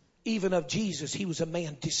 Even of Jesus, he was a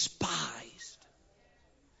man despised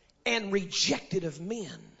and rejected of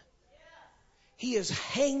men. He is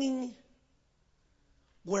hanging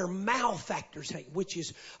where malefactors hang, which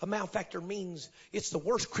is, a malefactor means it's the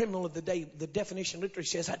worst criminal of the day. The definition literally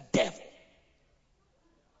says a devil.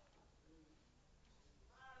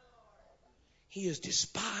 He is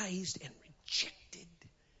despised and rejected.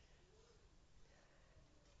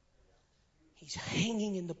 He's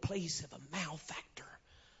hanging in the place of a malefactor,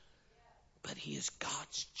 but he is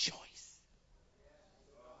God's choice.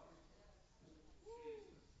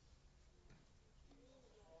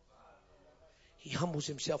 He humbles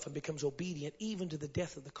himself and becomes obedient even to the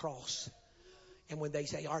death of the cross. And when they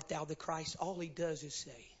say, art thou the Christ? All he does is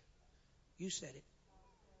say, you said it.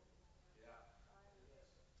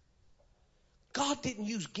 God didn't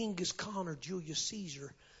use Genghis Khan or Julius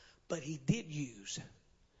Caesar, but he did use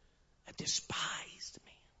a despised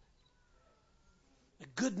man. The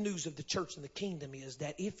good news of the church and the kingdom is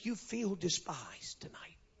that if you feel despised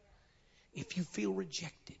tonight, if you feel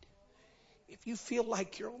rejected, if you feel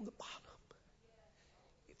like you're on the bottom,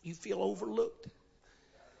 if you feel overlooked,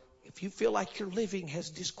 if you feel like your living has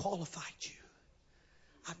disqualified you,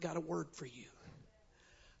 I've got a word for you.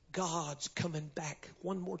 God's coming back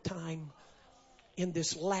one more time in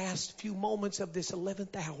this last few moments of this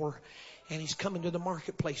 11th hour, and he's coming to the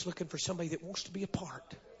marketplace looking for somebody that wants to be a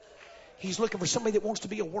part. He's looking for somebody that wants to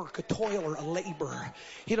be a work, a toiler, a laborer.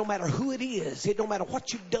 It don't matter who it is. It don't matter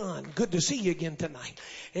what you've done. Good to see you again tonight.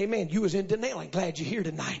 Amen. You was in Denali. Glad you're here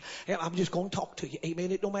tonight. And I'm just going to talk to you.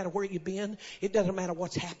 Amen. It don't matter where you've been. It doesn't matter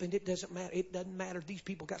what's happened. It doesn't matter. It doesn't matter. These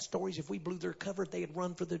people got stories. If we blew their cover, they'd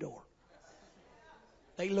run for the door.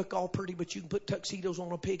 They look all pretty, but you can put tuxedos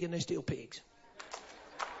on a pig and they're still pigs.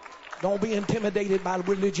 Don't be intimidated by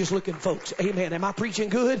religious looking folks. Amen. Am I preaching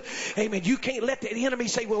good? Amen. You can't let the enemy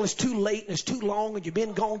say, well, it's too late and it's too long and you've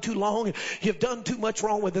been gone too long and you've done too much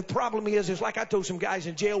wrong with it. The problem is like I told some guys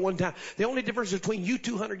in jail one time, the only difference between you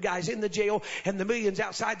 200 guys in the jail and the millions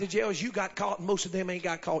outside the jail is you got caught and most of them ain't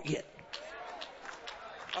got caught yet.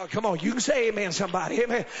 Oh, come on. You can say amen, somebody.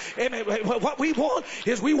 Amen. Amen. What we want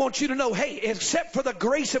is we want you to know, hey, except for the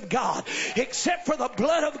grace of God, except for the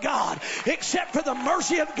blood of God, except for the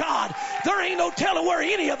mercy of God, there ain't no telling where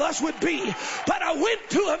any of us would be. But I went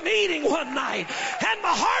to a meeting one night and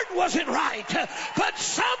my heart wasn't right, but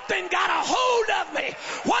something got a hold of me.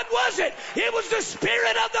 What was it? It was the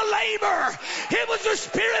spirit of the laborer. It was the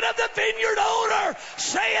spirit of the vineyard owner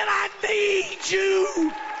saying, I need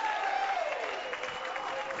you.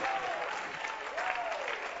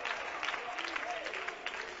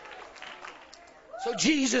 So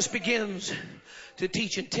Jesus begins to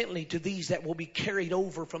teach intently to these that will be carried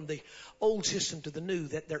over from the old system to the new,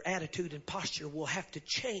 that their attitude and posture will have to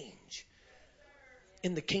change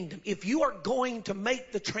in the kingdom. If you are going to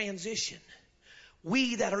make the transition,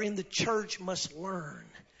 we that are in the church must learn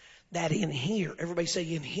that in here, everybody say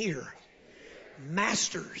in here,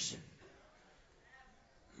 masters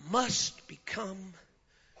must become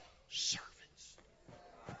servants.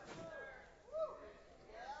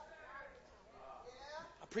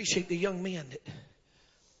 Appreciate the young man that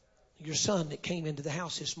your son that came into the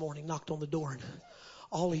house this morning, knocked on the door, and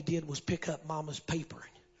all he did was pick up Mama's paper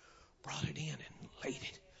and brought it in and laid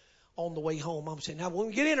it on the way home. Mama said, now when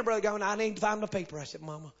we get in there, brother, going, I need to find my paper. I said,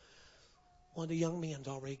 Mama, one of the young men's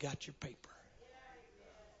already got your paper.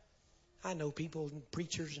 I know people and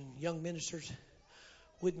preachers and young ministers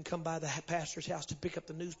wouldn't come by the pastor's house to pick up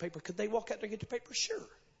the newspaper. Could they walk out there and get the paper? Sure.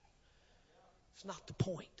 It's not the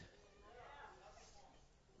point.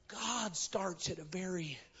 God starts at a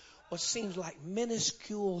very, what seems like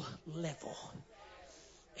minuscule level.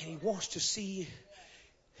 And he wants to see,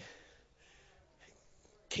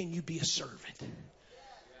 can you be a servant?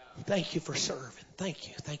 Thank you for serving. Thank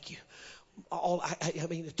you. Thank you. I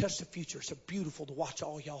mean, to touch the future. It's so beautiful to watch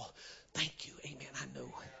all y'all. Thank you. Amen. I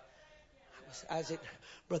know. I was at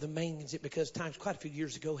Brother Mangan's it because times quite a few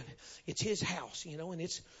years ago, and it's his house, you know, and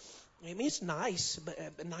it's nice, but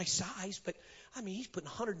a nice size, but I mean, he's putting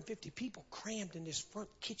 150 people crammed in this front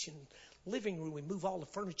kitchen living room and move all the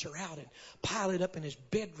furniture out and pile it up in his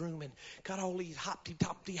bedroom and got all these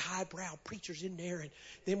hopty-topty highbrow preachers in there. And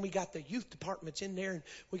then we got the youth departments in there and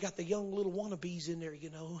we got the young little wannabes in there, you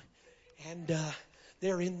know, and,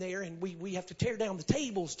 they're in there, and we have to tear down the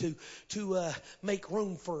tables to make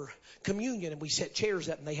room for communion. And we set chairs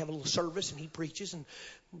up, and they have a little service, and he preaches. And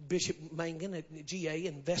Bishop Mangan at GA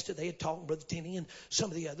and Vesta, they had talked, Brother Tenney and some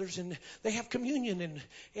of the others, and they have communion, and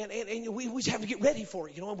we have to get ready for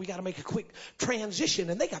it, you know. And we got to make a quick transition,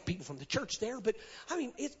 and they got people from the church there, but I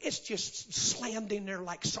mean, it's just slammed in there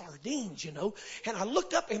like sardines, you know. And I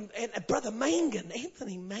looked up, and Brother Mangan,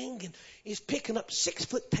 Anthony Mangan, is picking up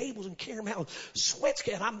 6-foot tables and carrying them out. Sweats.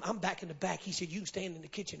 And I'm back in the back. He said, "You stand in the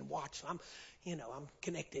kitchen and watch." So I'm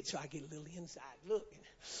connected, so I get a little inside look.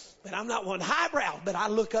 But I'm not one highbrow. But I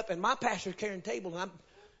look up, and my pastor's carrying a table, and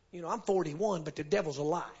I'm 41, but the devil's a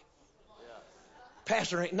lie.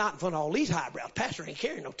 Pastor ain't not in front of all these highbrows. Pastor ain't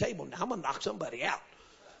carrying no table now. I'm gonna knock somebody out.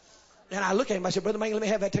 And I look at him. I said, "Brother Mangan, let me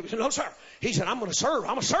have that table." He said, "No, sir." He said, "I'm going to serve.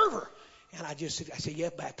 I'm a server." And I said, "Yeah,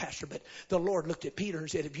 Pastor." But the Lord looked at Peter and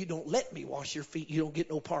said, "If you don't let me wash your feet, you don't get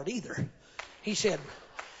no part either." He said,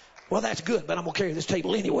 "Well, that's good, but I'm going to carry this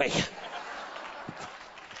table anyway."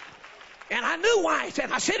 And I knew why.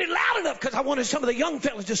 I said it loud enough because I wanted some of the young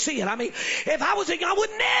fellas to see it. I mean, if I was a young, I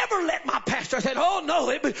would never let my pastor. I said, "Oh,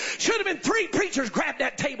 no, it should have been 3 preachers grabbed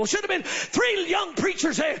that table. Should have been 3 young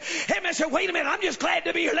preachers there." And I said, "Wait a minute, I'm just glad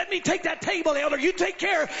to be here. Let me take that table, elder. You take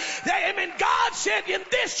care of that." And God said, "In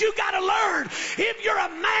this you got to learn. If you're a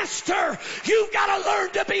master, you've got to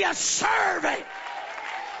learn to be a servant."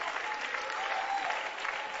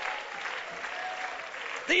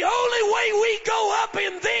 The only way we go up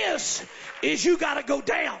in this is you got to go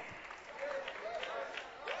down.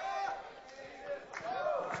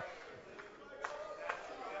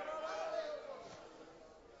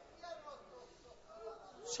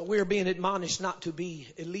 So we're being admonished not to be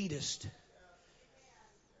elitist.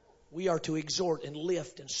 We are to exhort and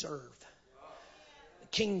lift and serve. The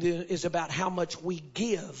kingdom is about how much we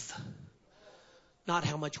give, not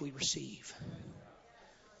how much we receive.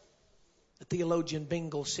 The theologian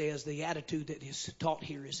Bengel says the attitude that is taught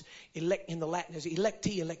here is in the Latin is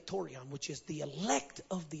electi electorium, which is the elect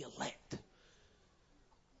of the elect.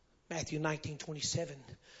 Matthew 19:27.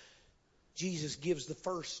 Jesus gives the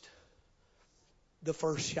first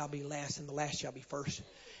shall be last, and the last shall be first.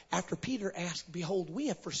 After Peter asked, "Behold, we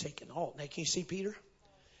have forsaken all." Now, can you see Peter?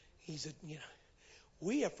 He said,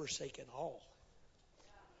 "We have forsaken all,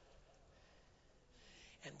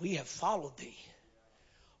 and we have followed thee.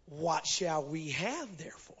 What shall we have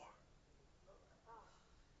therefore?"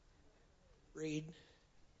 Read.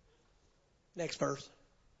 Next verse.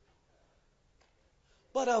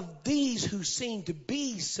 "But of these who seem to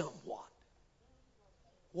be somewhat,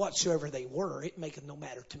 whatsoever they were, it maketh no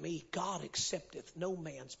matter to me. God accepteth no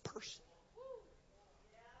man's person.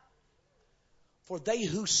 For they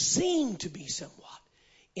who seem to be somewhat,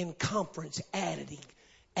 in conference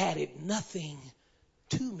added nothing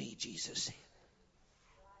to me," Jesus said.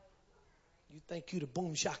 You think you'd a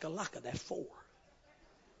boom shakalaka, that's 4.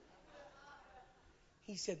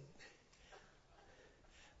 He said,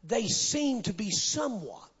 they seem to be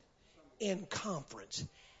somewhat in conference,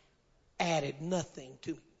 added nothing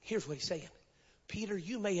to me. Here's what he's saying. Peter,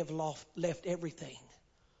 you may have left everything,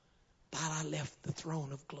 but I left the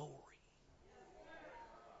throne of glory.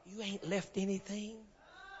 You ain't left anything.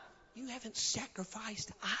 You haven't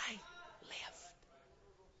sacrificed. I left.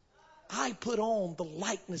 I put on the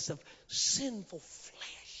likeness of sinful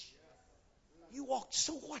flesh. You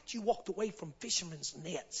walked away from fishermen's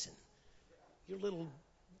nets and your little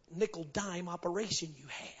nickel dime operation you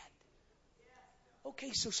had.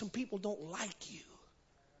 Okay, so some people don't like you.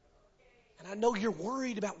 And I know you're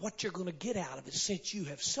worried about what you're going to get out of it since you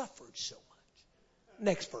have suffered so much.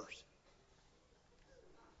 Next verse.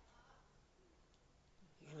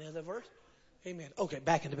 Another verse? Amen. Okay,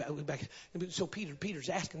 back in the back. So Peter's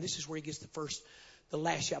asking, this is where he gets the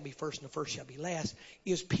last shall be first and the first shall be last,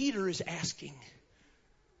 is Peter is asking,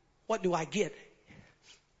 what do I get?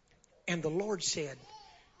 And the Lord said,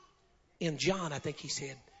 in John, I think he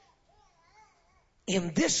said,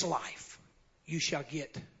 in this life you shall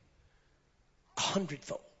get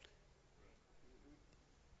 100-fold.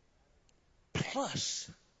 Plus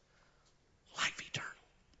life eternal.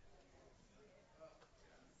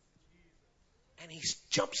 And he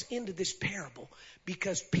jumps into this parable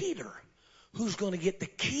because Peter, who's going to get the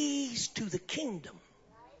keys to the kingdom,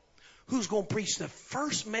 who's going to preach the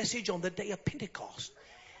first message on the day of Pentecost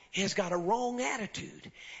has got a wrong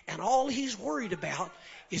attitude. And all he's worried about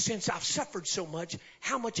is, since I've suffered so much,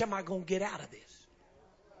 how much am I going to get out of this?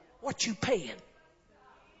 What you paying?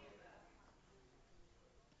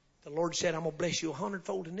 The Lord said, I'm going to bless you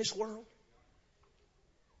 100-fold in this world.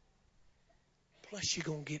 Plus you're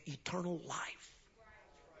going to get eternal life.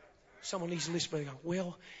 Someone needs to listen and go,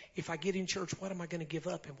 well, if I get in church, what am I going to give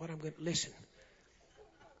up? And what I'm going to listen.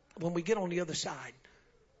 When we get on the other side,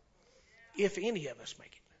 if any of us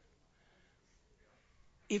make it,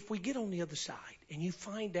 if we get on the other side and you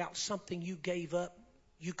find out something you gave up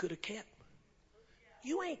you could have kept,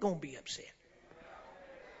 you ain't going to be upset.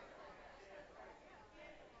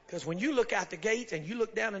 Because when you look out the gates and you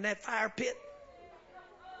look down in that fire pit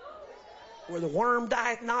where the worm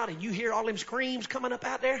dieth not and you hear all them screams coming up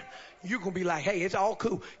out there, you're going to be like, hey, it's all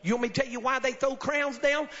cool. You want me to tell you why they throw crowns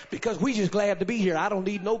down? Because we just glad to be here. I don't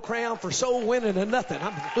need no crown for soul winning or nothing.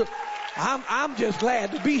 I'm just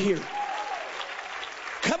glad to be here.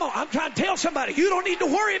 Come on, I'm trying to tell somebody, you don't need to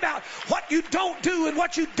worry about what you don't do and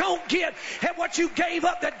what you don't get and what you gave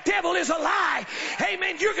up. The devil is a lie.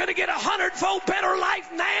 Amen. You're going to get 100-fold better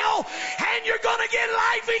life now, and you're going to get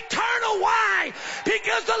life eternal. Why?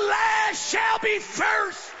 Because the last shall be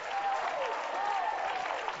first.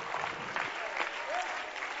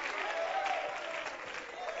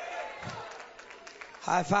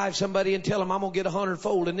 High five somebody and tell them, I'm going to get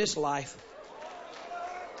 100-fold in this life.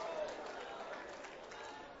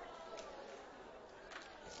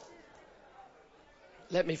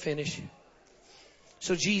 Let me finish.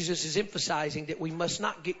 So Jesus is emphasizing that we must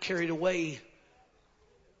not get carried away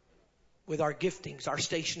with our giftings, our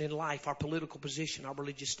station in life, our political position, our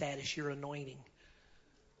religious status, your anointing.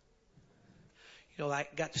 You know, I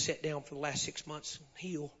got to sit down for the last 6 months and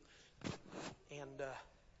heal. And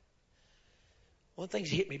one of the things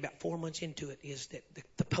that hit me about 4 months into it is that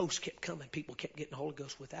the posts kept coming. People kept getting the Holy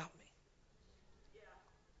Ghost without me.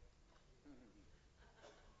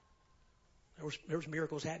 There was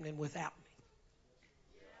miracles happening without me.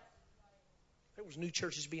 There was new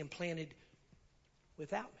churches being planted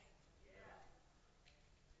without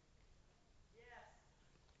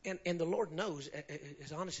me. And the Lord knows,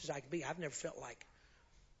 as honest as I can be, I've never felt like,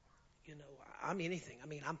 you know, I'm anything. I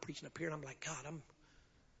mean, I'm preaching up here and I'm like, God, I'm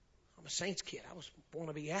a saints kid. I was born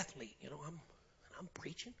to be athlete. You know, I'm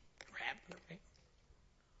preaching, rapping.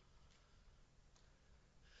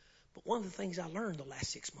 But one of the things I learned the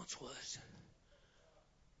last 6 months was,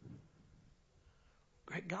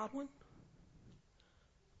 Greg Godwin,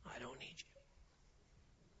 I don't need you.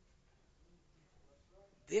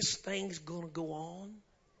 This thing's going to go on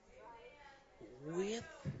with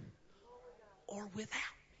or without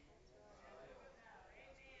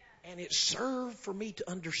me. And it served for me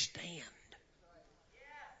to understand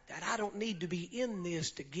that I don't need to be in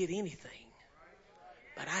this to get anything,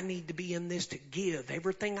 but I need to be in this to give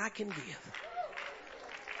everything I can give.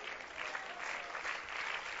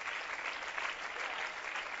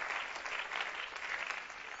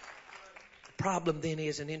 Problem then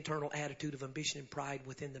is an internal attitude of ambition and pride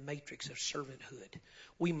within the matrix of servanthood.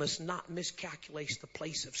 We must not miscalculate the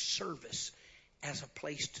place of service as a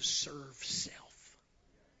place to serve self.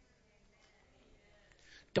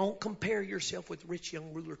 Don't compare yourself with rich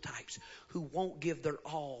young ruler types who won't give their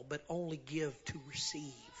all but only give to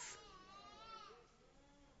receive.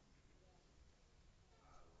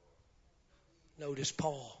 Notice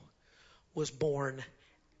Paul was born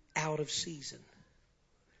out of season.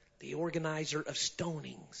 The organizer of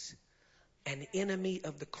stonings, an enemy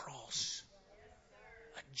of the cross,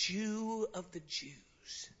 a Jew of the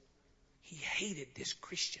Jews. He hated this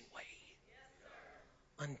Christian way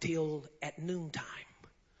until at noontime,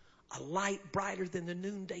 a light brighter than the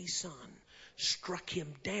noonday sun struck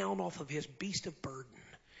him down off of his beast of burden,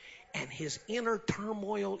 and his inner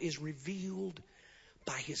turmoil is revealed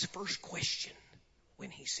by his first question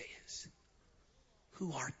when he says,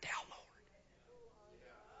 "Who art thou, Lord?"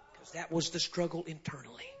 That was the struggle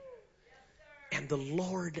internally. And the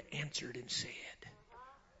Lord answered and said,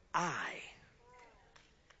 I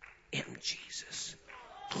am Jesus,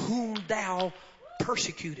 whom thou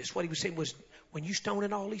persecutest. What he was saying was, when you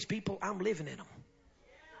stoning all these people, I'm living in them.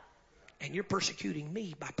 And you're persecuting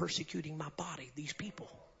me by persecuting my body, these people.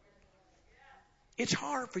 It's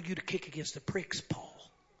hard for you to kick against the pricks,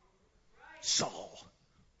 Saul.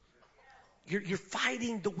 You're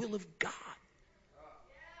fighting the will of God.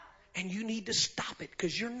 And you need to stop it,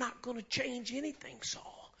 because you're not going to change anything,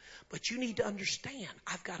 Saul. But you need to understand,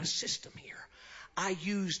 I've got a system here. I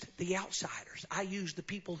used the outsiders. I used the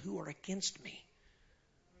people who are against me.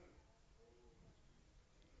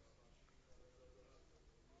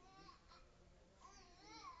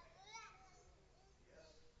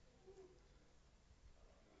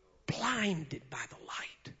 blinded by the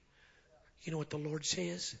light. You know what the Lord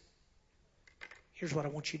says? Here's what I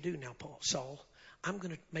want you to do now, Saul. I'm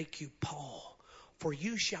going to make you Paul, for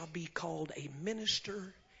you shall be called a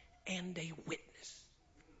minister and a witness.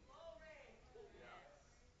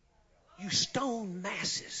 You stone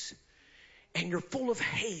masses, and you're full of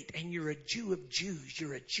hate, and you're a Jew of Jews.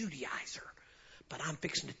 You're a Judaizer. But I'm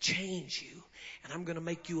fixing to change you, and I'm going to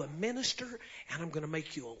make you a minister, and I'm going to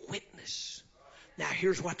make you a witness. Now,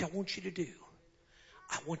 here's what I want you to do.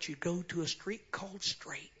 I want you to go to a street called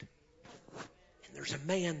Straight, and there's a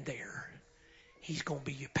man there. He's going to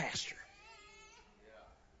be your pastor.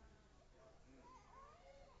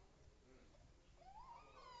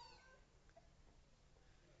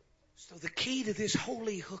 So the key to this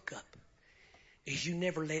holy hookup is you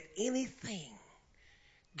never let anything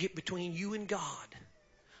get between you and God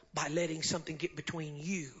by letting something get between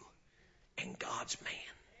you and God's man.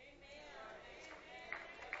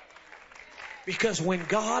 Because when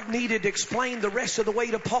God needed to explain the rest of the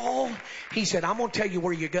way to Paul, he said, I'm going to tell you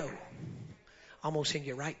where you go. I'm going to send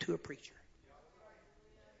you right to a preacher.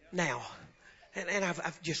 Now, and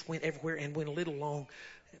I've just went everywhere and went a little long,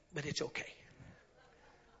 but it's okay.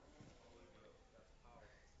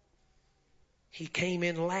 He came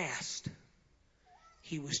in last.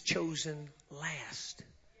 He was chosen last.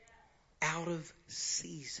 Out of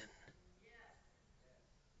season.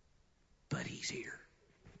 But he's here.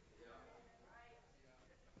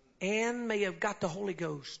 Anne may have got the Holy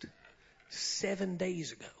Ghost 7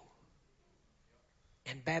 days ago.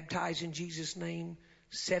 And baptized in Jesus' name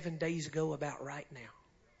 7 days ago about right now.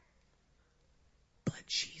 But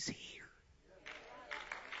she's here.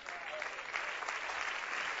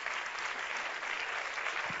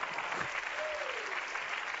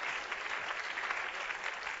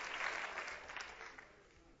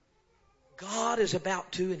 God is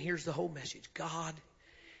about to, and here's the whole message. God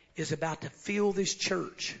is about to fill this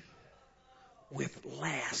church with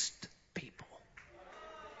last people.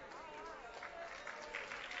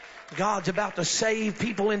 God's about to save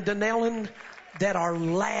people in Dunellen that are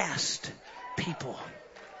last people.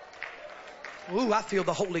 Ooh, I feel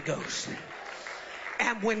the Holy Ghost.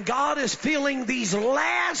 And when God is filling these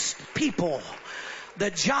last people, the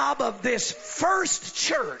job of this first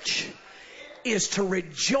church is to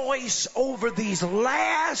rejoice over these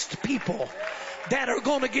last people that are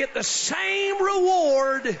going to get the same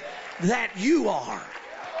reward that you are.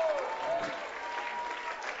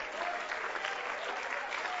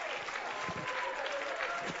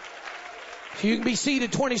 You can be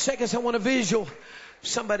seated 20 seconds. I want a visual.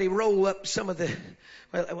 Somebody roll up some of the,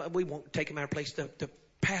 well, we won't take them out of place, the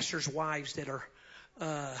pastors' wives that are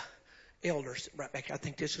elders right back. I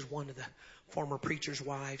think this is one of the former preachers'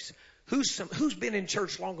 wives. Who's been in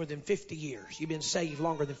church longer than 50 years? You've been saved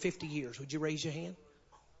longer than 50 years. Would you raise your hand?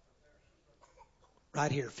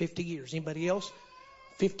 Right here, 50 years. Anybody else?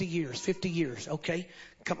 50 years, 50 years. Okay.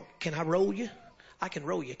 Come on. Can I roll you? I can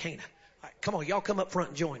roll you, can't I? All right, come on. Y'all come up front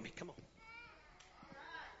and join me. Come on.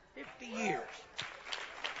 50 years.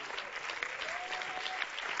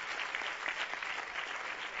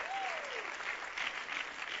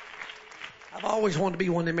 I've always wanted to be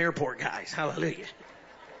one of them airport guys. Hallelujah.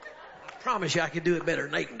 I promise you I could do it better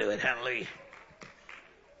than they can do it. Hallelujah.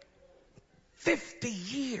 50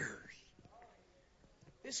 years.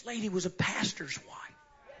 This lady was a pastor's wife.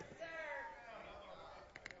 Yes, sir.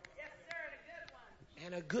 Yes, sir.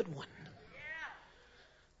 And a good one. Yeah.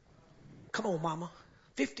 Come on, mama.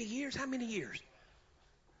 50 years? How many years?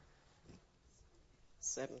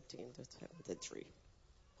 17 to 73.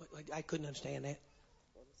 I couldn't understand that.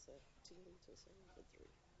 From 17 to 73.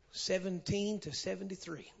 17 to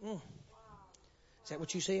 73. Is that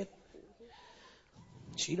what you said?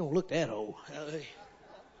 She don't look that old.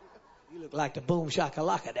 You look like the boom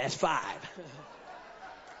shakalaka. That's 5.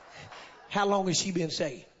 How long has she been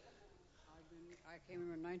saved? I came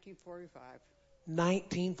in 1945.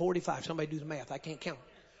 1945. Somebody do the math. I can't count.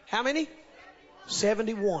 How many?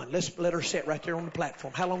 71. Let's let her sit right there on the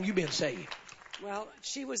platform. How long you been saved? Well,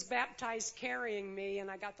 she was baptized carrying me,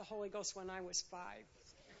 and I got the Holy Ghost when I was 5.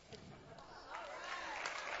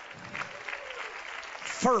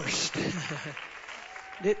 First.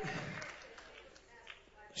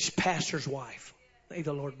 She's pastor's wife. May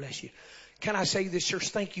the Lord bless you. Can I say this, church?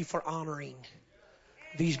 Thank you for honoring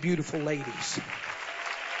these beautiful ladies.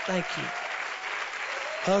 Thank you.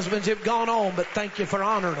 Husbands have gone on, but thank you for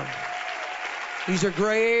honoring them. These are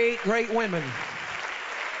great, great women.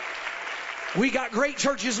 We got great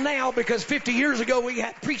churches now because 50 years ago we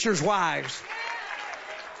had preachers' wives.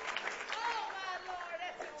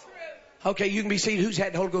 Okay, you can be seated. Who's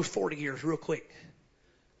had the Holy Ghost 40 years? Real quick.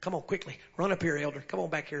 Come on, quickly. Run up here, elder. Come on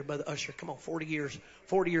back here, brother usher. Come on, 40 years.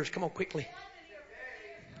 40 years. Come on, quickly.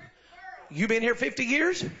 You been here 50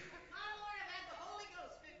 years?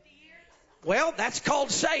 Well, that's called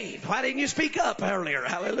saved. Why didn't you speak up earlier?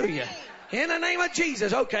 Hallelujah. In the name of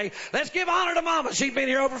Jesus. Okay, let's give honor to Mama. She's been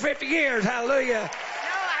here over 50 years. Hallelujah.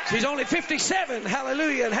 She's only 57.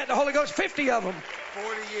 Hallelujah. And had the Holy Ghost 50 of them.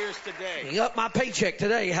 40 years today. He upped my paycheck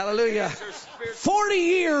today. Hallelujah. 40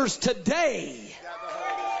 years today.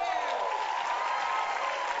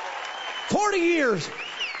 40 years.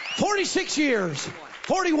 46 years.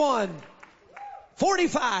 41.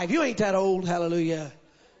 45. You ain't that old. Hallelujah.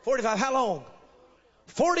 45. How long?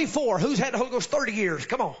 44. Who's had the Holy Ghost 30 years?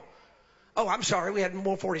 Come on. Oh, I'm sorry. We had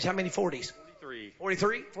more 40s. How many 40s? 43.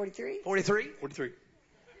 43? 43? 43? 43.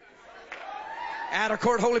 Outer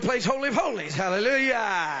court, holy place, holy of holies.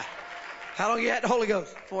 Hallelujah. How long you had the Holy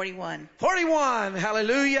Ghost? 41. 41.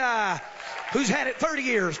 Hallelujah. Who's had it 30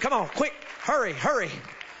 years? Come on, quick. Hurry, hurry.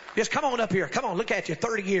 Just come on up here. Come on, look at you.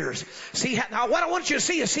 30 years. See how, now what I want you to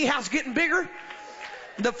see is see how it's getting bigger.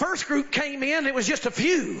 The first group came in, it was just a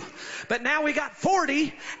few. But now we got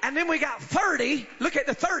 40, and then we got 30. Look at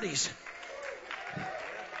the 30s.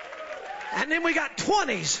 And then we got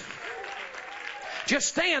 20s. Just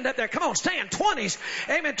stand up there. Come on, stand. 20s.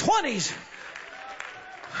 Amen. 20s.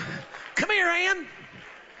 Come here, Ann.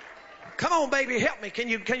 Come on, baby. Help me. Can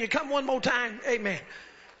you come one more time? Amen.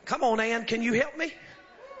 Come on, Ann. Can you help me?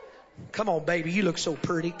 Come on, baby. You look so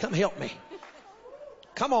pretty. Come help me.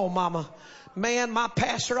 Come on, mama. Man, my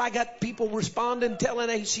pastor, I got people responding, telling,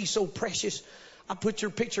 hey, she's so precious. I put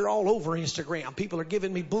your picture all over Instagram. People are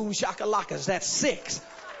giving me boom shakalakas. That's 6.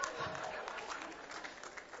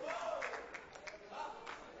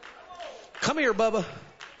 Come here, Bubba.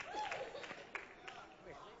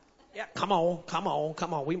 Yeah, come on, come on,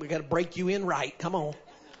 come on. We got to break you in right. Come on.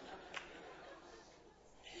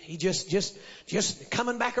 He just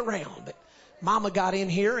coming back around. But Mama got in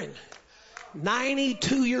here and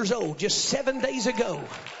 92 years old, just 7 days ago.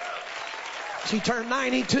 She turned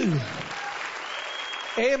 92.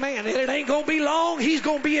 Amen. And it ain't going to be long. He's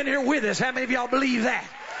going to be in here with us. How many of y'all believe that?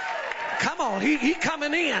 Come on. He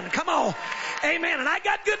coming in. Come on. Amen. And I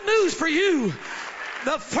got good news for you.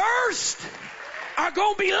 The first are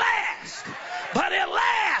going to be last, but at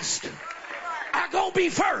last are going to be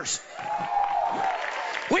first.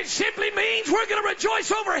 Which simply means we're going to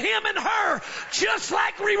rejoice over him and her just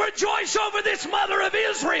like we rejoice over this mother of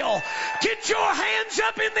Israel. Get your hands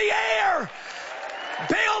up in the air.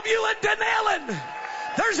 Bellevue and Dunellen.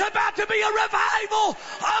 There's about to be a revival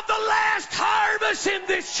of the last harvest in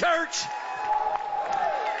this church.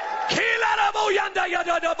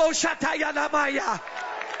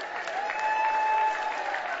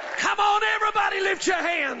 Come on, everybody, lift your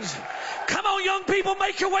hands. Come on, young people,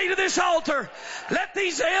 make your way to this altar. Let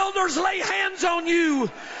these elders lay hands on you.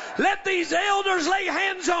 Let these elders lay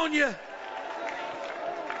hands on you.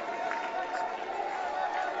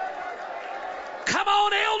 Come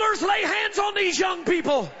on, elders, lay hands on these young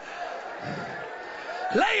people.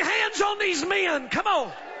 Lay hands on these men. Come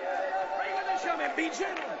on. Pray with this young man. Be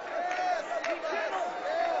gentle.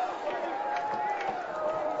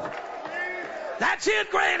 That's it,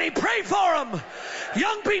 Granny. Pray for them.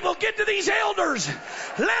 Young people, get to these elders.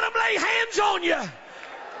 Let them lay hands on you.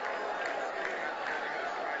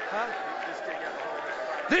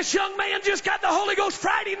 This young man just got the Holy Ghost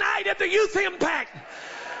Friday night at the Youth Impact.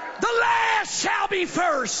 The last shall be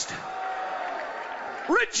first.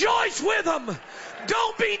 Rejoice with them.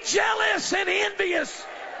 Don't be jealous and envious.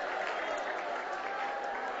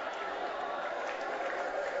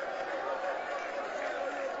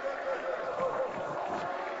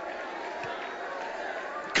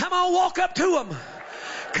 Come on, walk up to them.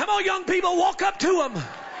 Come on, young people, walk up to them.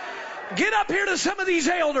 Get up here to some of these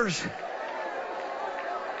elders.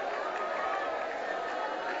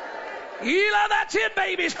 Eli, that's it,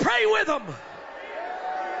 babies. Pray with them.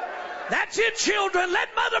 That's it, children. Let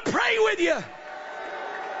mother pray with you.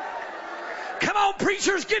 Come on,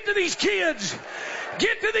 preachers, get to these kids.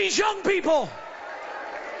 Get to these young people.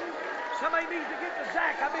 Somebody needs to get to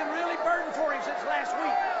Zach. I've been really burdened for him since last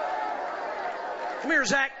week. Come here,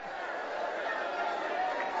 Zach.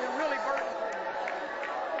 Been really burdened for him.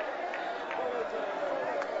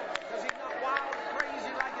 Because he's not wild and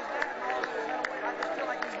crazy like his dad and all that. I just feel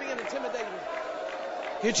like he's being intimidated.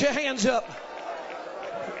 Get your hands up.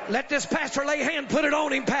 Let this pastor lay hand. Put it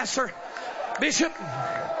on him, Pastor. Bishop.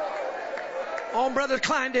 On Brother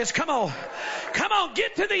Kleindis. Come on. Come on,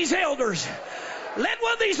 get to these elders. Let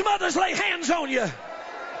one of these mothers lay hands on you.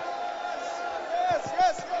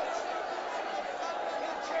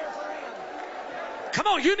 Come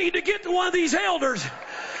on, you need to get to one of these elders.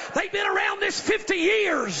 They've been around this 50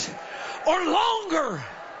 years or longer.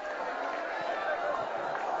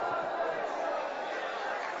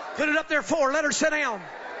 Put it up there for her. Let her sit down.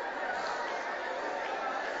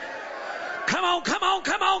 Come on, come on,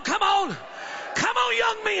 come on, come on. Come on,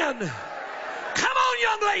 young men. Come on,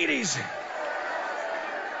 young ladies.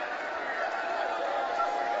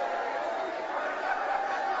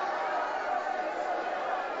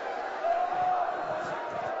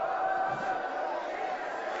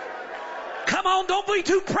 Come on, don't be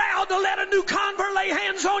too proud to let a new convert lay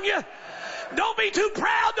hands on you. Don't be too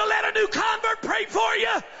proud to let a new convert pray for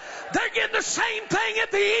you. They're getting the same thing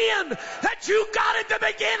at the end that you got at the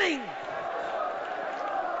beginning.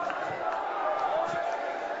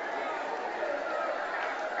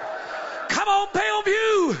 Come on,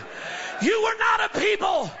 Bellevue. You were not a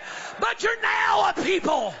people, but you're now a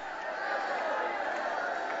people.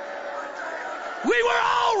 We were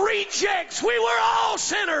all rejects. We were all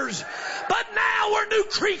sinners. But now we're new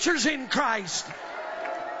creatures in Christ.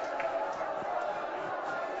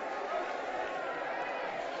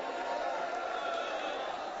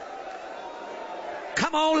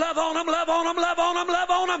 Come on, love on them, love on them, love on them, love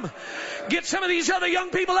on them. Get some of these other young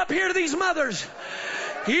people up here to these mothers.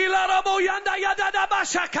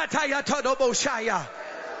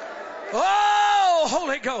 Oh,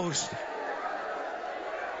 Holy Ghost.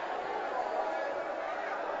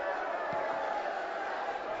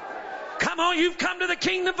 Come on, you've come to the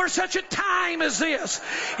kingdom for such a time as this.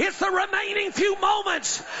 It's the remaining few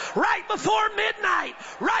moments right before midnight,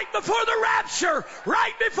 right before the rapture,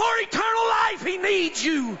 right before eternal life. He needs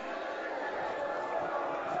you.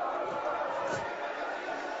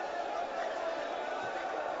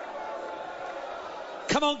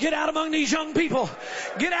 Come on, get out among these young people.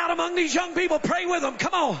 Get out among these young people. Pray with them.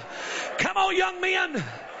 Come on. Come on, young men.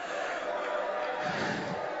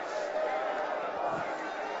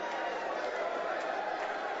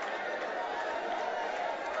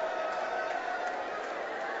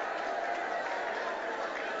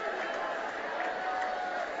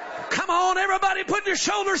 Come on, everybody put your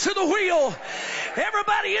shoulders to the wheel.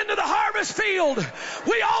 Everybody into the harvest field.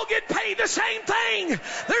 We all get paid the same thing.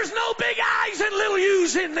 There's no big I's and little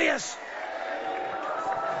U's in this.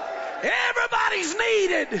 Everybody's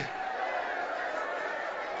needed.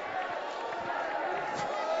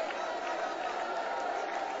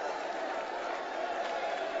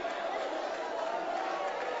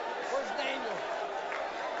 Where's Daniel?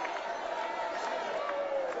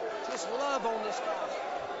 Just love on this guy.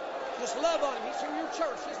 Just love on him. He's from your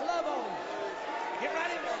church. Just love on him. Get right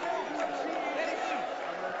in there. Let him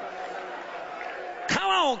do. Come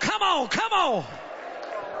on, come on, come on.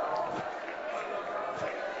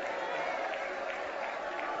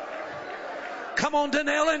 Come on,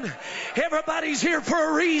 Denellen. Everybody's here for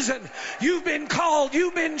a reason. You've been called.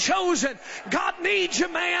 You've been chosen. God needs you,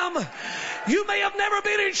 ma'am. You may have never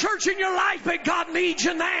been in church in your life, but God needs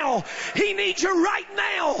you now. He needs you right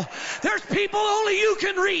now. There's people only you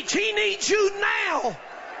can reach. He needs you now.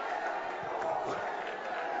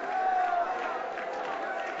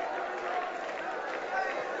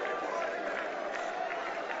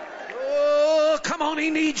 Oh, come on, He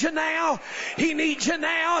needs you now. He needs you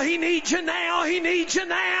now. He needs you now. He needs you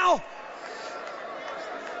now.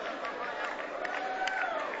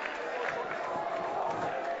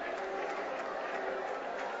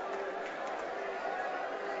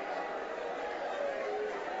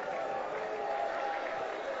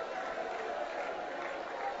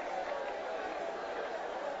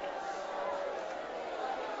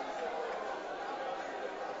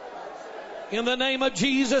 In the name of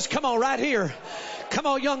Jesus, come on, right here. Come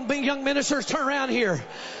on, young ministers, turn around here.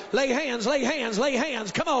 Lay hands, lay hands, lay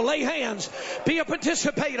hands. Come on, lay hands. Be a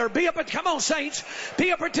participator. Come on, saints. Be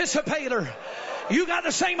a participator. You got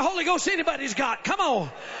the same Holy Ghost anybody's got. Come on.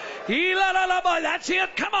 That's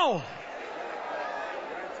it. Come on.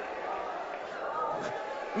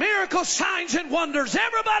 Miracles, signs, and wonders.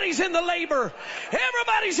 Everybody's in the labor.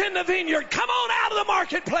 Everybody's in the vineyard. Come on out of the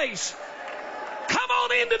marketplace. Come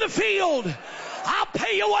on into the field. I'll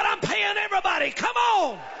pay you what I'm paying everybody. Come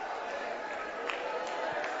on.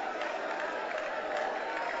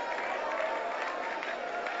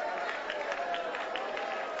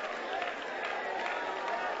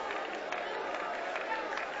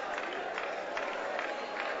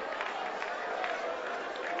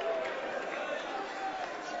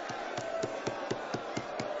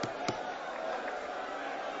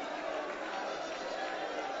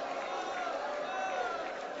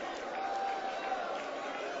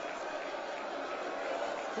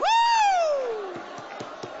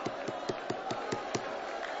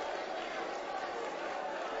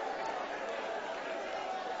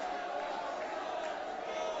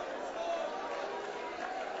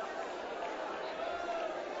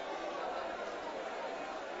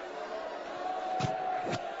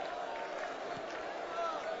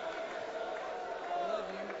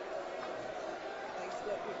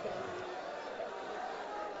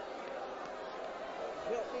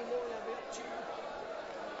 helped me more than I've helped you.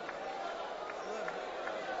 I love you.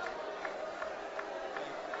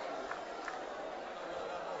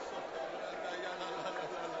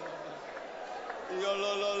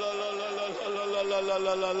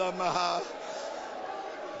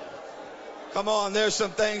 Come on, there's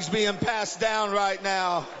some things being passed down right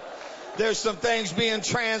now. There's some things being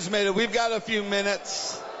transmitted. We've got a few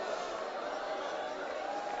minutes.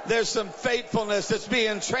 There's some faithfulness that's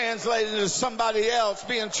being translated to somebody else,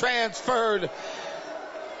 being transferred.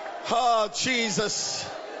 Oh, Jesus.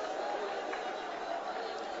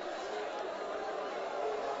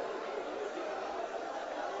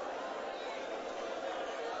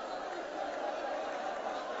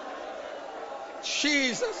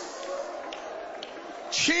 Jesus.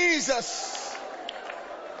 Jesus.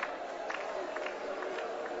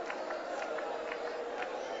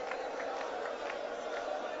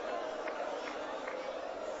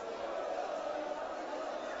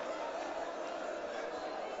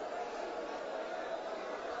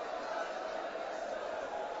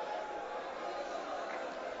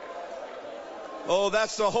 Oh,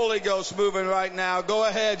 that's the Holy Ghost moving right now. Go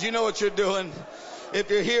ahead. You know what you're doing. If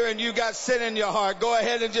you're here and you got sin in your heart, go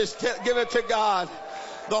ahead and just give it to God.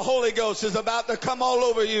 The Holy Ghost is about to come all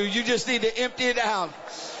over you. You just need to empty it out.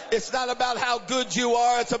 It's not about how good you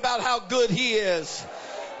are. It's about how good He is.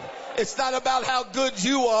 It's not about how good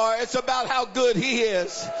you are. It's about how good He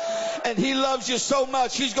is. And He loves you so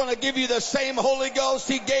much, He's going to give you the same Holy Ghost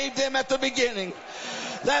He gave them at the beginning.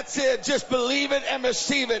 That's it. Just believe it and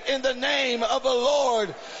receive it in the name of the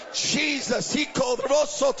Lord Jesus.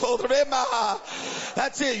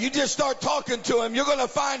 That's it. You just start talking to Him. You're going to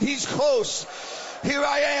find He's close. Here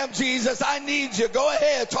I am, Jesus. I need you. Go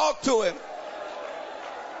ahead. Talk to Him.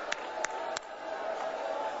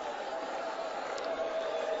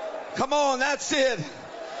 Come on. That's it.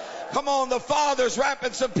 Come on, the Father's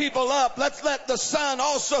wrapping some people up. Let's let the Son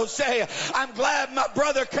also say, I'm glad my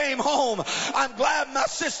brother came home. I'm glad my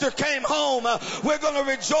sister came home. We're going to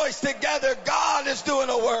rejoice together. God is doing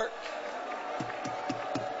a work.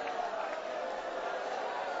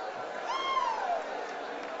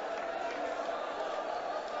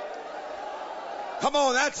 Come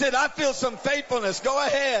on, that's it. I feel some faithfulness. Go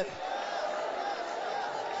ahead.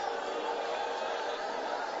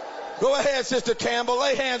 Go ahead, Sister Campbell.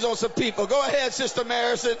 Lay hands on some people. Go ahead, Sister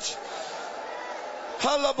Marisich.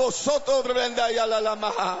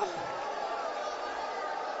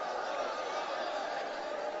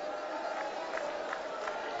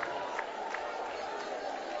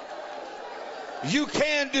 You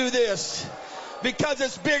can do this because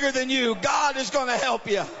it's bigger than you. God is going to help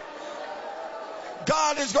you.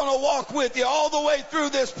 God is going to walk with you all the way through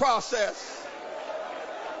this process.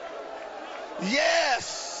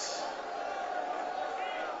 Yes.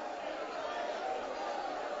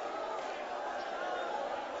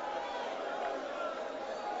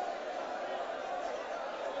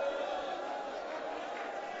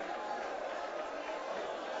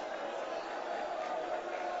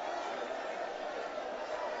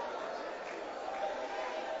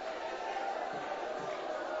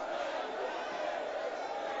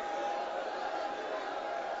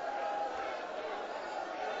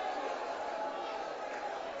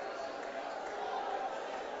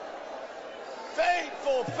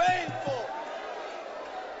 Faithful.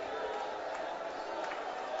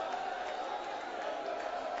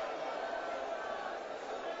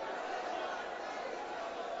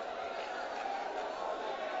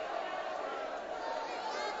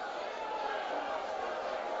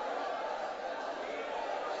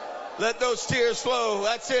 Let those tears flow.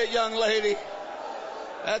 That's it, young lady.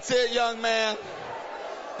 That's it, young man.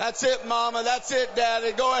 That's it, mama. That's it,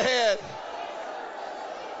 daddy. Go ahead.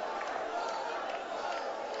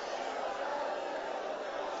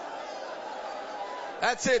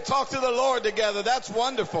 That's it. Talk to the Lord together. That's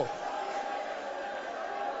wonderful.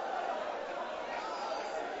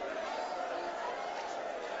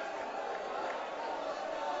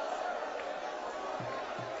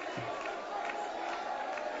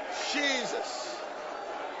 Jesus.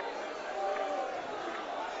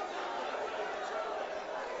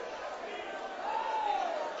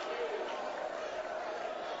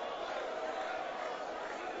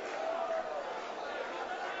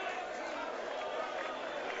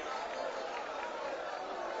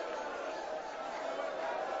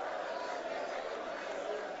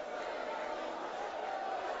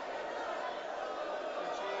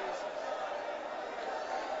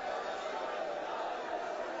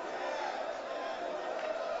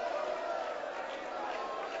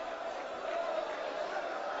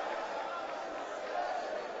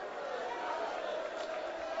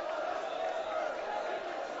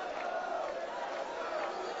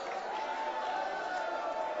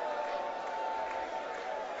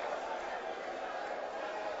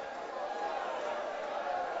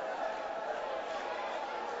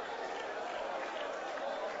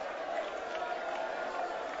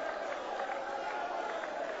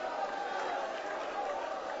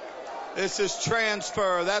 This is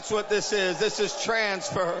transfer. That's what this is. This is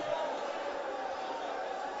transfer.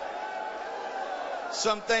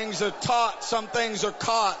 Some things are taught, some things are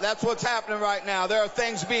caught. That's what's happening right now. There are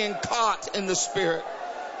things being caught in the Spirit.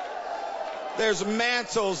 There's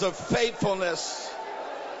mantles of faithfulness.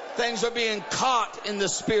 Things are being caught in the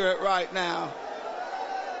Spirit right now.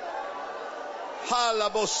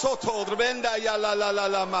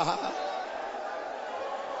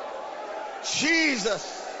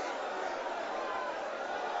 Jesus.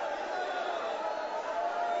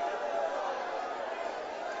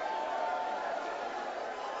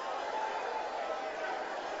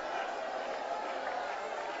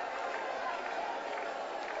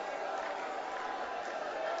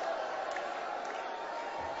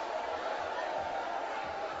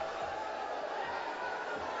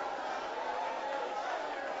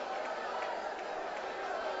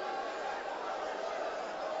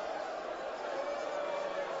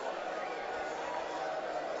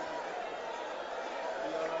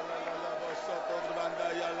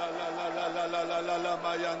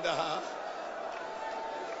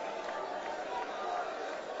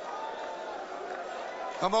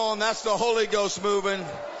 Come on, that's the Holy Ghost moving.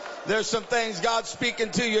 There's some things God's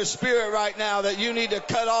speaking to your spirit right now that you need to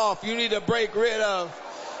cut off. You need to break rid of.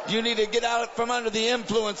 You need to get out from under the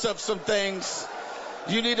influence of some things.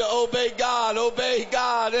 You need to obey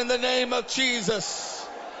God in the name of Jesus.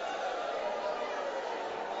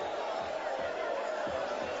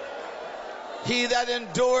 He that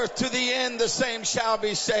endureth to the end, the same shall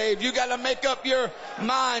be saved. You got to make up your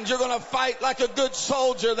mind. You're going to fight like a good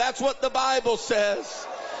soldier. That's what the Bible says.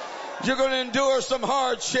 You're going to endure some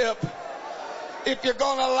hardship. If you're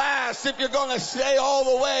going to last, if you're going to stay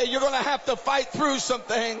all the way, you're going to have to fight through some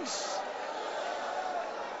things.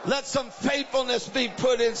 Let some faithfulness be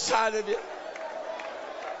put inside of you.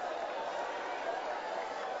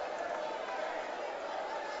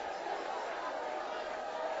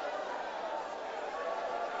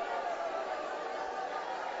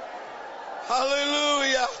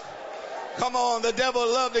 Hallelujah. Come on, the devil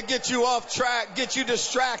love to get you off track, get you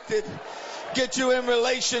distracted, get you in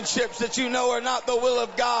relationships that you know are not the will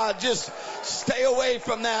of God. Just stay away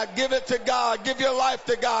from that. Give it to God. Give your life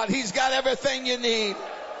to God. He's got everything you need.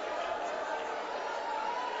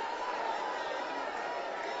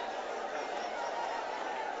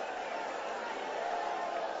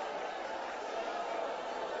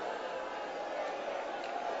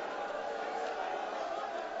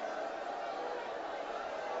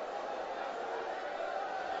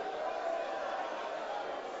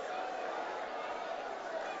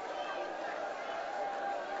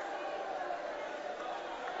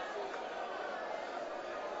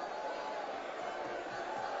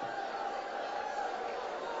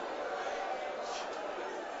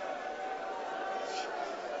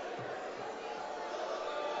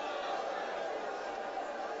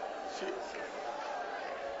 Jesus.